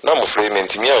 Na mo frame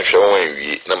ntimi anhwe won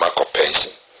awie na makọ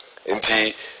pension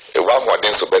nti wa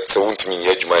hoden so betse wontimi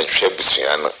nya adwuma nhwe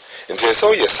busua no nti ese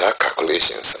wo yes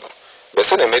calculations no be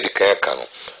se na medical ka no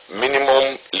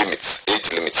minimum limits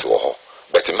age limits wo ho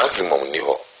but maximum ni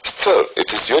ho still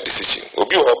it is your decision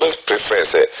obi ho best prefer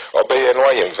say obeye no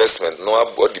investment no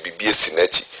abodi bibie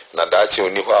sinachi na daachi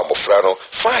oni ho abofra no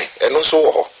fine eno so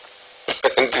wo ho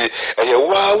nti eye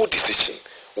wa decision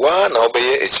one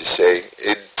obey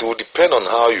it will depend on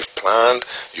how you've planned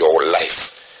your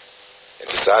life. But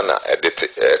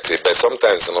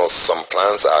sometimes some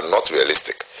plans are not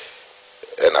realistic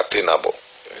and attainable.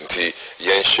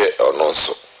 Or not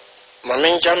so.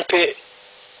 Mamin Jampe,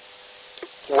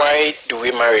 why do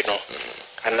we marry no?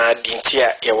 And I didn't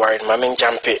hear a word, Mamin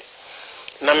Jampe.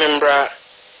 Namembra,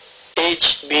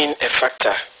 age being a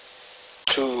factor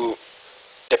to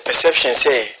the perception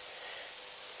say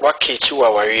wakechi wa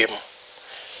wari mu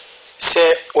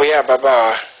se oya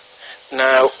baba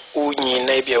na unyi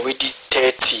na bia we di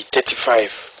 30 35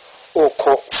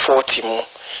 oko 40 mu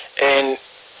and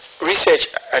research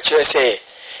actually say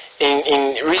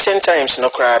in recent times no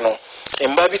kra no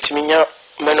emba bitiminya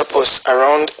menopause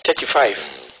around 35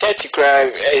 30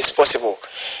 cry is possible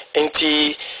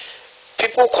nti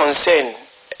people concerned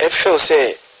feel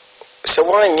say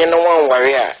one nyɛ na one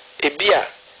warrior ebia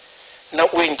na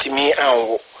wentimi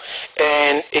anwo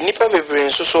and enipa bebre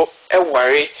nso so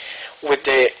worry with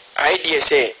the idea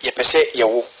say yepese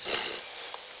yewo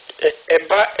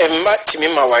eba emma timi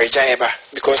ma warija eba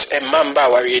because emma mba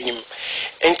warrior nim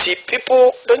nti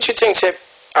people don't you think say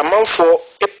amount for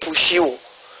a push you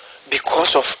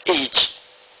because of age?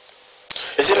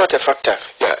 Is it not a factor?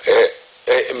 Yeah,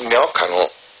 now cano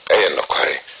no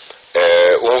quare.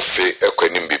 One fee a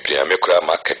quenim biblia mekura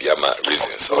makabiama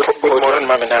reasons. Good morning,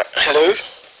 Mamina. Hello.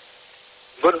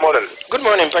 Good morning. Good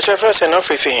morning, Pacha First and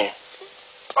Ofri Fee.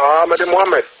 Madam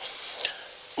Mohammed.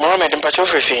 Mohammed and Pacha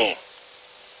Fee.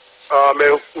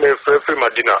 Me free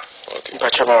Madina.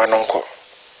 Pacha Maranonco.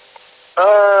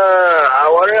 I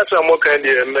worry at some more candy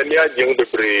and many are young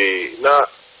debris. Now,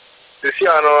 this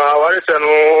year, I worry to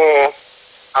know.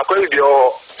 According to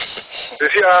your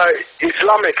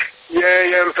Islamic,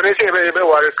 yeah, pressure very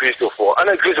worry Christopher.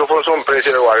 And Christopher some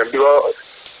pressure worry because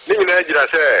living in Nigeria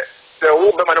say the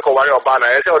woman can worry about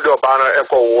I say do about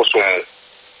echo wosum.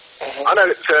 And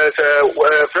I say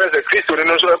friends the Christian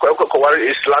no so worry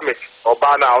Islamic or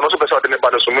bana or no so person the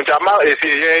bana so much ama is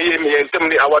yeah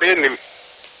temni aware nim.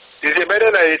 Is it better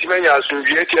than it may as you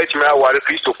get me worry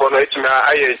Christopher no it me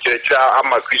I church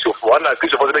ama Christopher and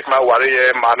Christopher make my worry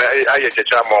man I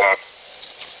church mom.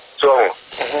 So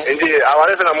indeed our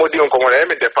lesson am modi on common em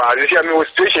the pa this year me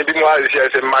situation bi mo as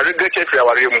say marry great church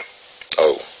worry mu.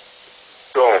 Oh.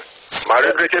 So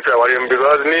marry great church worry mu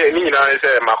because ni na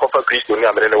say makofa Christo ni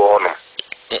amene wo no.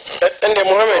 And the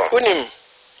Mohammed unim.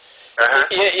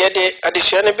 Yeah the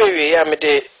addition be we ya me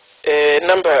the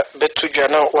number betu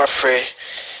dwana wa free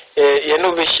you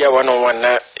know be share one on one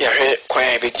na ya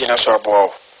kwan be gina so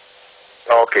abo.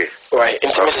 Okay. Right.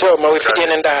 Intimacy o ma we fidie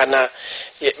nda na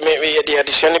me the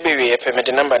addition be we pe me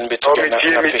the number be to na.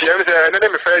 Okay, me say na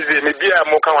me first me bia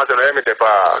mo kan wa so na me de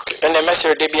pa. And the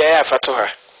message de bia ya fato ha.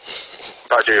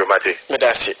 Paje yo mate. Me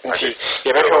dasi. Nti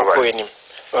ye be ko enim.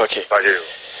 Okay. Paje yo.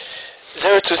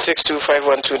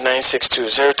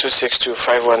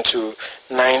 0262512962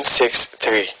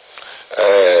 0262512963.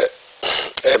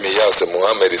 Me yas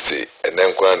Muhammad say and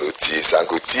then kwan oti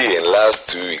sankoti in last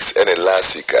 2 weeks and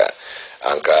last week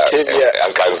anka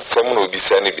someone will be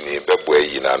sending me bebo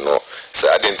yi na no say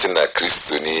adenti na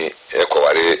Kristo ni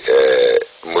ekware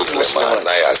Muslim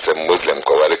na ya sem Muslim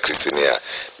kware Kristonia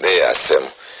na ya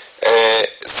sem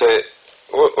say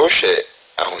o hwe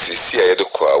ahosisi a yede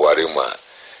kwa ware mu a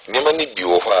nima ni bi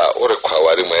wo ha o rekwa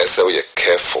ware mu ese we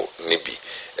careful ni bi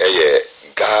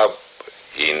gap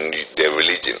in the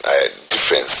religion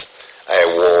difference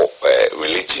war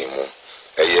religion mu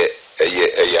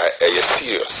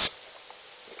serious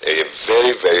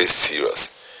very very serious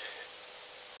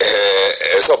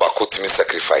it's about cutting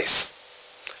sacrifice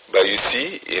but you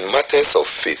see in matters of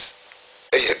faith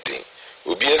thing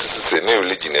obi enso say na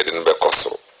religion e den be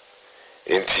koso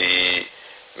enti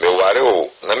me ware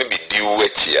o na me bi di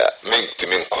wachi a me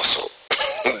ntimi nkoso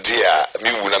dia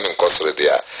mi wuna me nkosoro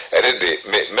dia ene de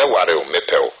me ware o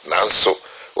mepeo nanso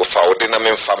o fa wo de na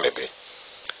me mfa me be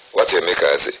what you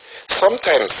make say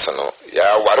sometimes no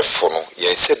ya ware fo no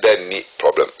ye hye da ni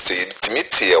problem say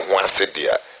timiti e ho ase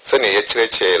dia say na ye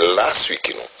kireche last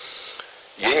week no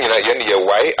ye nyina ye ne ye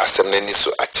why asem na ni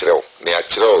so akireo na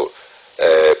akireo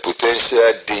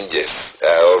potential dangers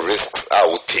or risks I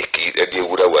would take it and they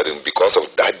would have worried because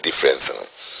of that difference no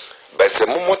but se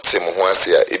momote mo ho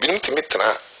ase a ebinim timi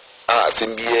tena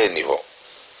asem bia ni ho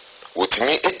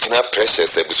wotimi ejina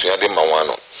pressures ebusua de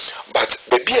mawano but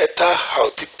baby eta how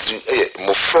to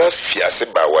mofra fiase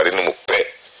ba ware no mu pe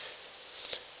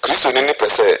Kristo ni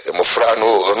pese mofra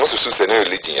no susu se ne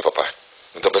religion ye papa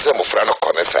nto pese mofra no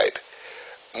corner side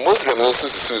Muslim no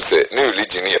susu se ne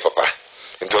religion ye papa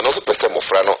nto no so pese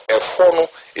mofra no efo no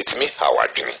etimi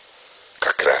hawadwene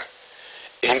kakra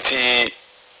enti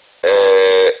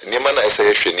niema na ese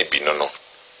yehwe ni bi no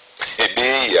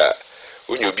ebi ya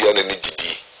onyobi na ni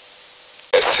gidi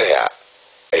ese a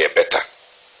e better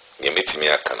ni metimi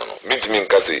aka no metimi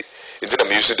nka say intina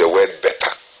me use the word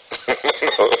better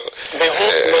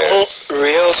no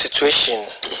real situation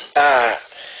a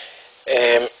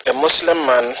Muslim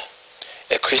man,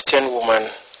 a Christian woman,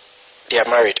 they are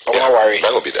married or married.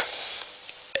 That will be that.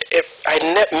 I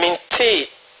maintain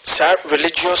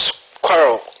religious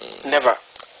quarrel never.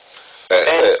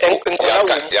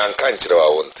 yanka nkyere wa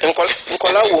won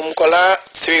nkola wom nkola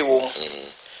 3 wom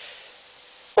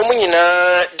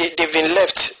omunyina they've been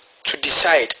left to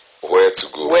decide where to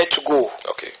go.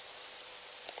 Okay.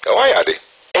 Why are they?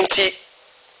 And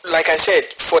like I said,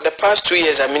 for the past 2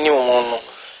 years, I mean,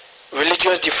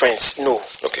 religious difference, no.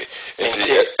 Okay. And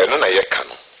no, I can.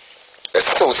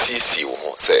 Still see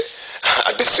say,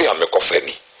 I this way I'm a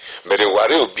coffee. But the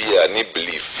worry will be a need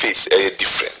belief, faith,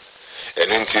 different.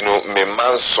 And you know, me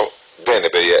man so then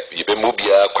you be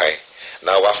mobile quite.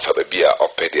 Now what for be a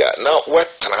opedia. Now what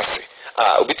transi?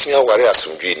 Obiting a worry as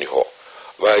from dreaming ho.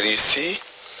 But you see,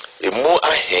 a more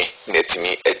ahe net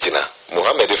me ejina.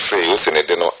 Muhammad Frey was in a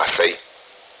deno asay.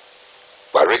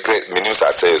 But regret means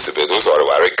I say so those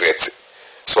are regret.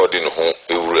 So didn't home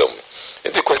a room.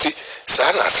 It's a question,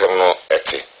 Sana Semno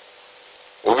ete.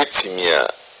 Ubitimia,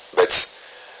 but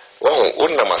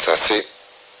unamasa say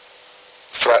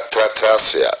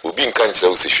trasya, ubin cancer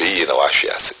was a shay in our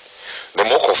shares. The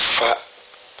mock of fat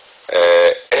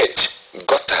edge,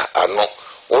 gutter are no,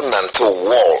 until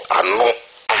wall are no.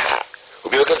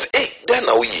 Because, then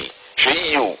are we,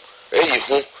 shay you,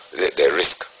 the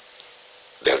risk.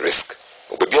 The risk.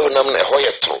 Obi onam na ho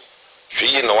yeto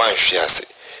hwe na wan hwe ase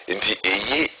nti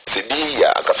eyi sebi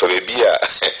ya akafa bebi a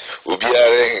obi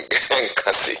are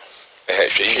nkase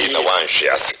hwe na wan hwe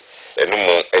ase enu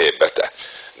mu better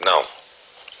now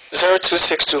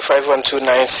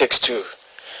 0262512962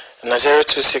 na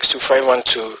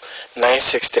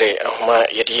 0262512963 ahoma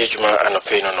yedi adwuma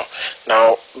anope no.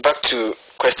 Now back to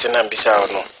question and bisa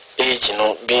no age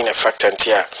no being a factor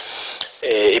ntia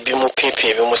ebi mu pipi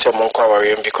ebi mu se monko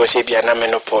aware because ebi ana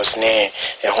menopause ne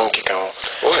ho nkika ho.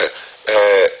 Well,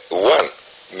 one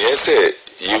me say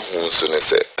you so ne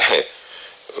say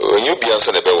when you be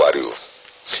answer ne be worry o.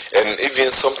 And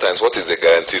even sometimes what is the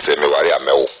guarantee say me worry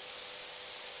amewo.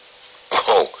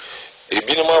 Oh,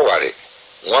 ebi no ma worry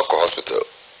nwa ko hospital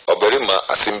obere ma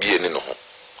asembie ni no ho.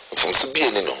 Mfumso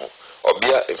bie ni no ho.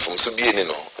 Obia mfumso bie ni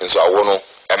no ho. Nso awo no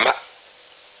ema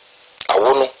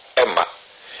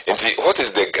Inti what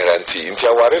is the guarantee? Inti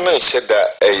aware na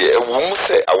sheda ewum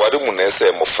se aware mu na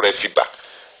se mo fra fiba.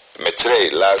 Me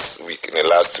kire last week in the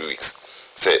last 2 weeks.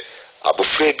 Say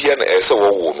abofra bia na ese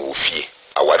wo no ofie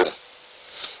aware mu.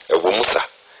 Ewum sa.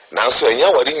 Na so enya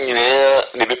aware nyina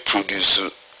ne be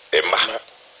produce ema.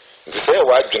 Inti say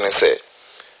wa dwene se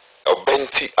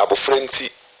obenti abofra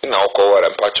nti na okowara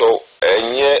mpacho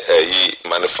enye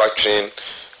manufacturing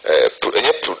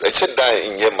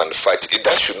manufacturing.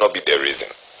 That should not be the reason.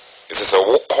 It is a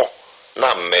woko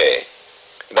na me.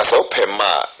 That's all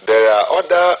pema. There are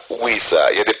other ways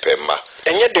yede pema.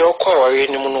 And yet the okawari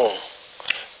ni muno.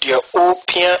 The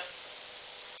opia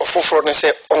ofofro ne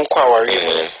say onkawari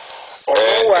ni.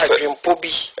 Or wa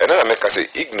dreampobi. And then I make say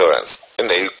ignorance. And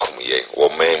na ikum ye wo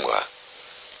memwa.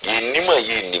 Ye nima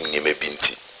ye nim ni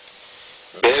mebinti.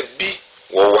 Baby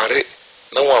wo ware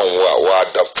na wa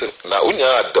adopt na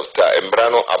unya adopter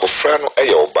embrano abofrano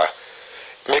eyoba.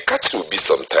 Me catch will be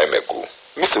some time ago.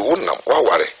 Mr. Wunam,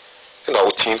 waware, and I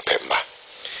will team pemba.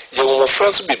 Young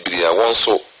friends be bria one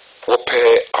so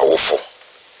wope awful.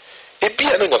 It be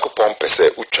an uncopon pese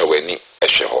uchaweni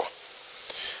esheho.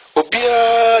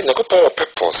 Obia Nakopon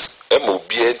purpose,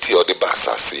 MOBNT or the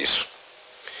Bassa says.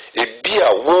 It be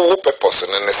a woe purpose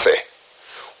and say.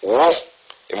 Wo,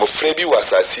 Emofrebi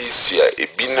was a seizure, a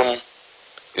binum,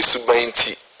 a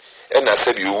subainti, and I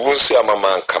said you won't see a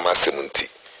mamma come as semunti.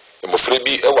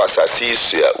 Emofrebi was a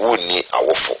seizure, woni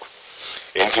awful.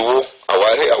 Into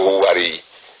aware awari,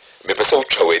 me pesa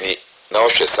uchaweni, now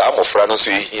she some of Franos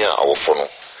here our phone.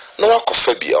 No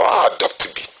akofebi or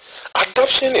adopt be.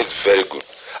 Adoption is very good.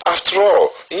 After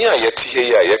all, yet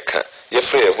here yeka, ye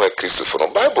free where Christopher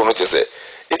Bible notice say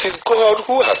it is God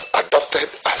who has adopted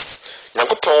us.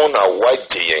 Nakopon a white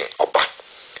jaying oba.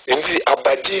 In the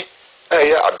abaji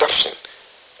adoption.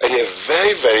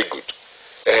 Very, very good.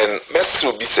 And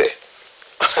Messi be say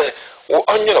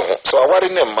on your home, so I worry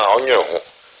them on your home.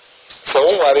 So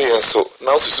one worry and so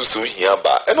now so here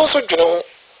ba and also you know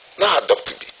now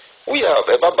adopt be. We have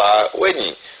a baba when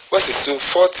he was so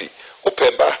 40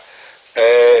 upeba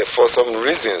for some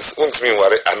reasons won't mean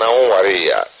worry and now worry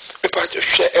ya. Me part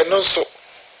share and also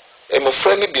my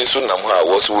friend be so nam ha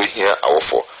was we here our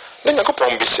for. Then I go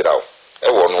pon be shirao. E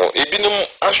wono ebinum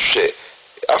ahwe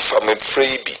afame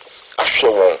freebi ahwe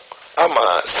won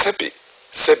ama sebi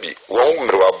won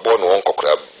mrewa bo no won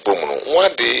kokra bom no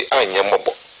wade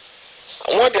anyembo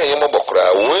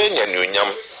kra wenya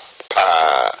nunyam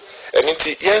pa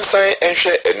eniti yensan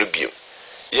enhwe enubio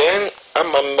yen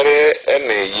amamre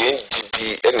ene yen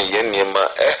gidi ene yen niema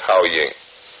haw yen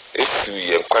esu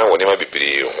yen kwan wonema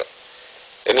bibire ho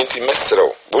Anything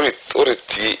mesro,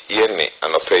 Boriti Yene,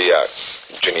 and Opea,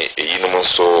 Johnny, a Yinum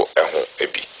so a home, a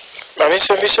bee. Mammy,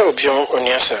 so be so beyond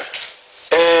Onyasa.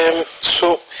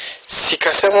 So,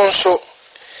 Sikasemon so,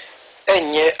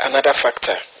 and yet another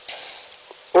factor.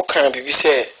 What can be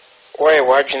said? Why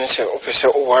watching say officer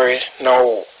worry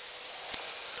now?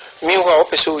 Meanwhile,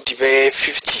 officer would debate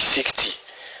 50-60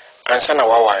 and son of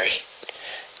our worry.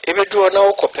 If you do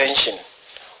no pension,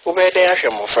 obey the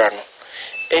Asham of Frano.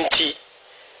 And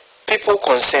people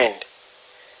concerned.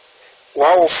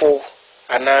 Wow, for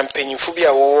and I'm paying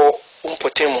phobia or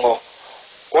umpotemho.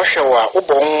 Washawa,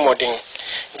 Obon modding.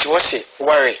 It was it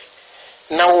worry.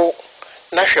 Now,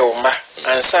 Nashoma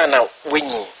and Sana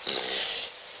winning.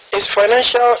 Is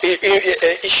financial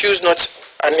issues not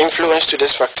an influence to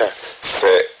this factor?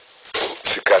 Say,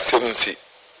 Sikasemti,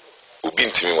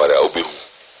 Ubintimi, what I'll be.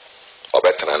 Or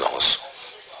better than us.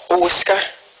 Oska.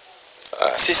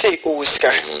 She say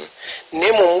Oska.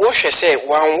 Name on wash say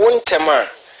one tema.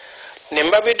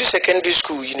 Nembabe do secondary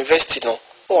school, university no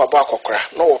about okra,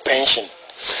 no pension.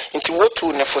 Into what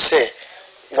to never say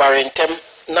warrentem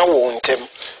now won't them.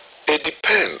 It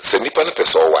depends. Say Nipan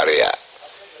person warrior.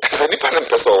 Say Nipan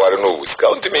person warrior no whisker.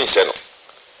 On dimension.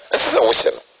 This is a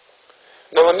ocean.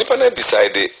 Now when Nipan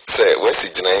decided say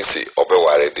West Jinancy or be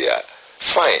worried there.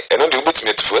 Fine, and on the bit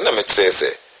me to phone me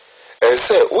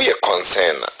say we are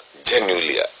concerned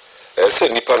genuinely. Say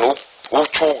Nipan who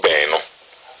chu beno.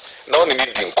 Now ni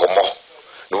need komo.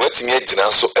 No wet me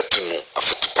jina so etunu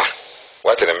afutupa.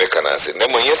 What in American say?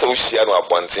 Nemo yes we share no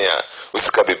abontia.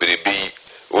 Usika bebrebe.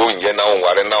 Oh nye na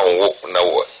onware na onwo na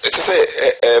wo. It say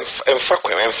emfa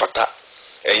kwem emfata.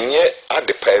 Enye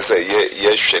adepa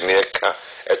ye hwene ka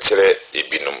ekere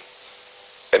ebinum.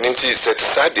 Eninti set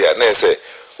sadia na say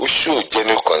we show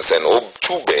genuine concern or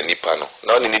two benny panel.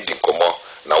 Now you need incomo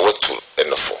now what to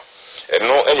enough. And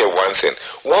no one thing.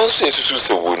 Once you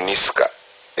say niska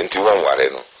into one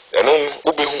wareno. And no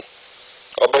ubi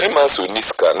or very much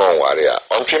niska no warrior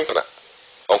on chimpana.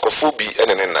 Uncle Fubi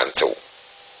and an nanto.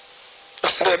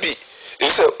 There be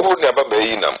it's a wood never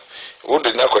be inam. Would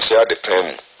the Nako share the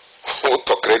pen? What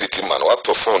to credit man, what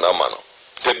to phone a man?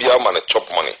 There be a man a chop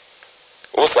money.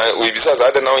 Also, we besides I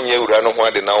don't know you run why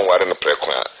they now are in a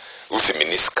prequa. Usi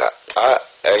miniska.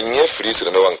 And ye free to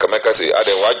the one Kameka say, I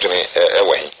don't watch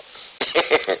away.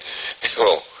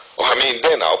 Oh, I mean,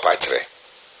 then I'll patch it.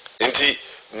 Indeed,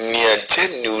 near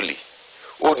genuinely,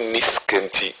 would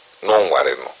niskenti non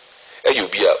wareno. A you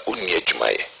be a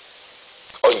unyejmaye.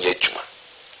 Onyejma.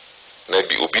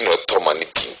 Maybe ubi no tomani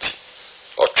tinti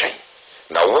or train.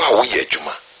 Now, wow, we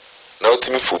ejuma. Now,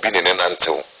 to me for being in an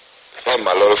antel.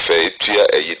 My Lord Faye, Tia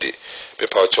Ayidi.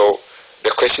 The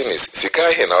question is,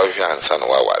 Sikai and our answer no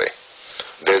worry.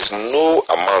 There's no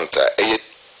amount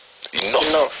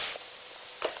enough.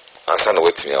 Answer no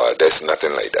waiting hour, there's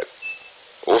nothing like that.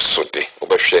 Also day,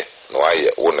 Obashe, no I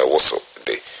won't also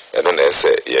day. And on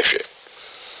say yes.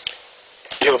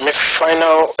 Yo, my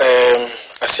final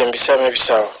assembly maybe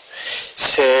so.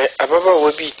 Say Ababa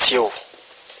will be Tio.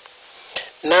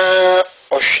 Na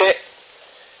Oshe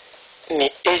ni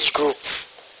age group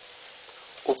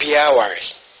ubi worry.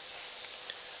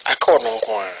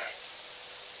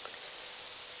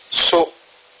 So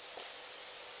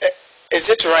is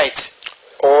it right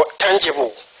or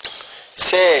tangible?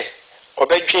 Say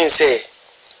obedrin say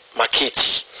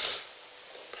maketi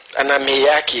and I may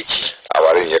yakichi.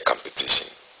 Our in your competition.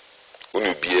 When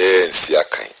you be a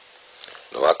siakai,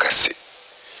 no akasi.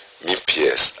 Me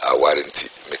peers are warranty,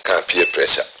 me can't peer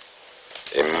pressure.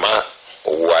 In ma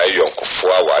why young for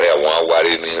warrior one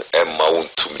warring and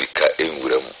mount to Mika in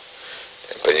Wuram.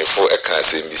 And penny for a can't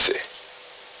say me say.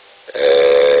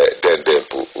 Then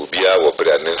Ubia will be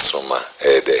an instrument,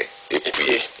 a day,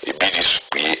 a biddy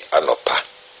spree anopa,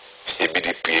 a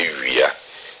biddy pay ria,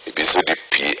 a bisody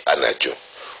pay anajo.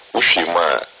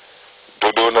 Ushima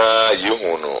Dodona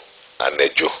Yuhuno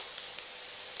anejo.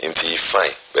 Inti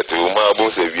fine, but the woman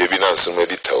say we have been answered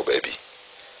maybe tell baby.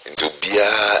 Into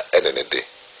Bia and a day.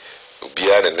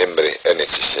 Ubia and Nembre and a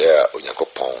share on your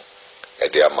copon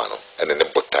at their man, and then the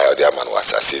botai of their man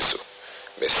was a so.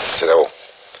 Miss Sero,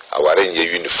 our in your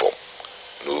uniform,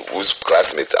 whose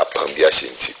classmate up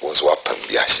Pambiashinti was what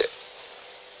Pambiashe.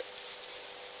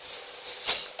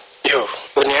 Yo,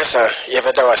 Unyasa,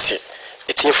 Yavadawasi,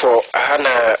 it is for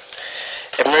Hana,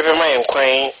 a maybe my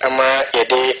inquiry, Ama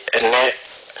Yade, and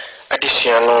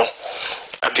additional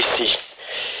ABC.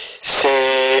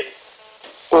 Say,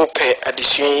 Ope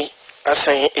addition.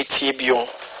 Assign a TBU,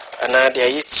 and I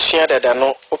share that I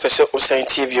know opposite Osain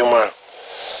TBU man.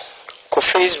 Co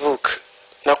Facebook,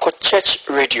 now co church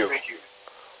radio.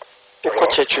 Co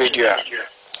church radio.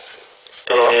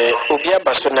 Obi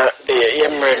abaso na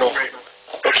yemre no.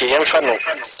 Okay, yemfa no.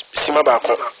 Sima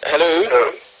baako.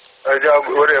 Hello.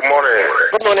 Good morning.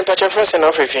 Good morning, Pacho. First and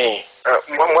everything.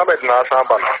 Mohammed na Asah.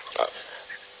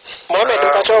 Mohammed,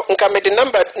 Pacho, nka me the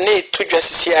number ne to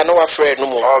just see I know a friend no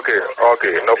more. Okay,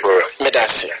 no problem.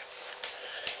 Medasi.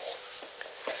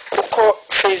 Oko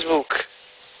Facebook.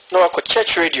 No ako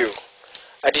church radio.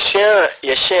 Addition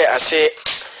ye share ase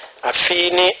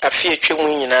afi atwa mu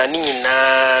nyina ni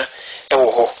nyina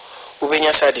ewo ho.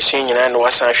 Ubenya sa addition nyina no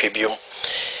wasan hwe biom.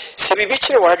 Se bibi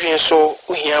kire wadwen so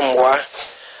uhia mmoa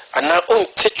ana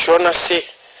onte twro na se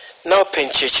na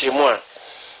openchechire mu a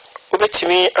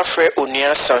obetimi afre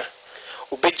onuasa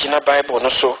obegina Bible no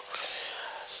so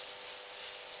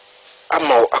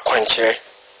ama akwankyere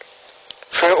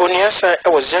fre onuasa e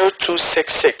was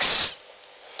 0266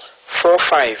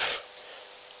 45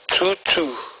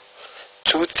 22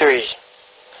 23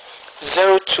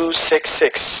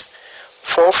 0266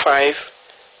 45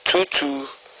 22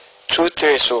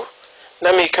 23 so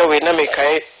na meka we na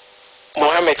meka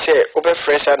Mohammed say obe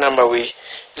fresh number we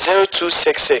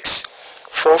 0266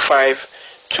 45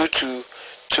 22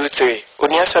 23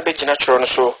 oniasa be gina tro no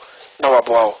so na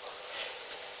waboa o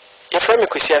ya fra me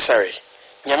kwesi asare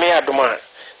nyame ya adoma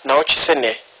na o chise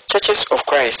ne Churches of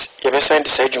Christ ye be send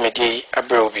this adwumadi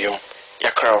abra obium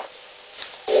ya kraw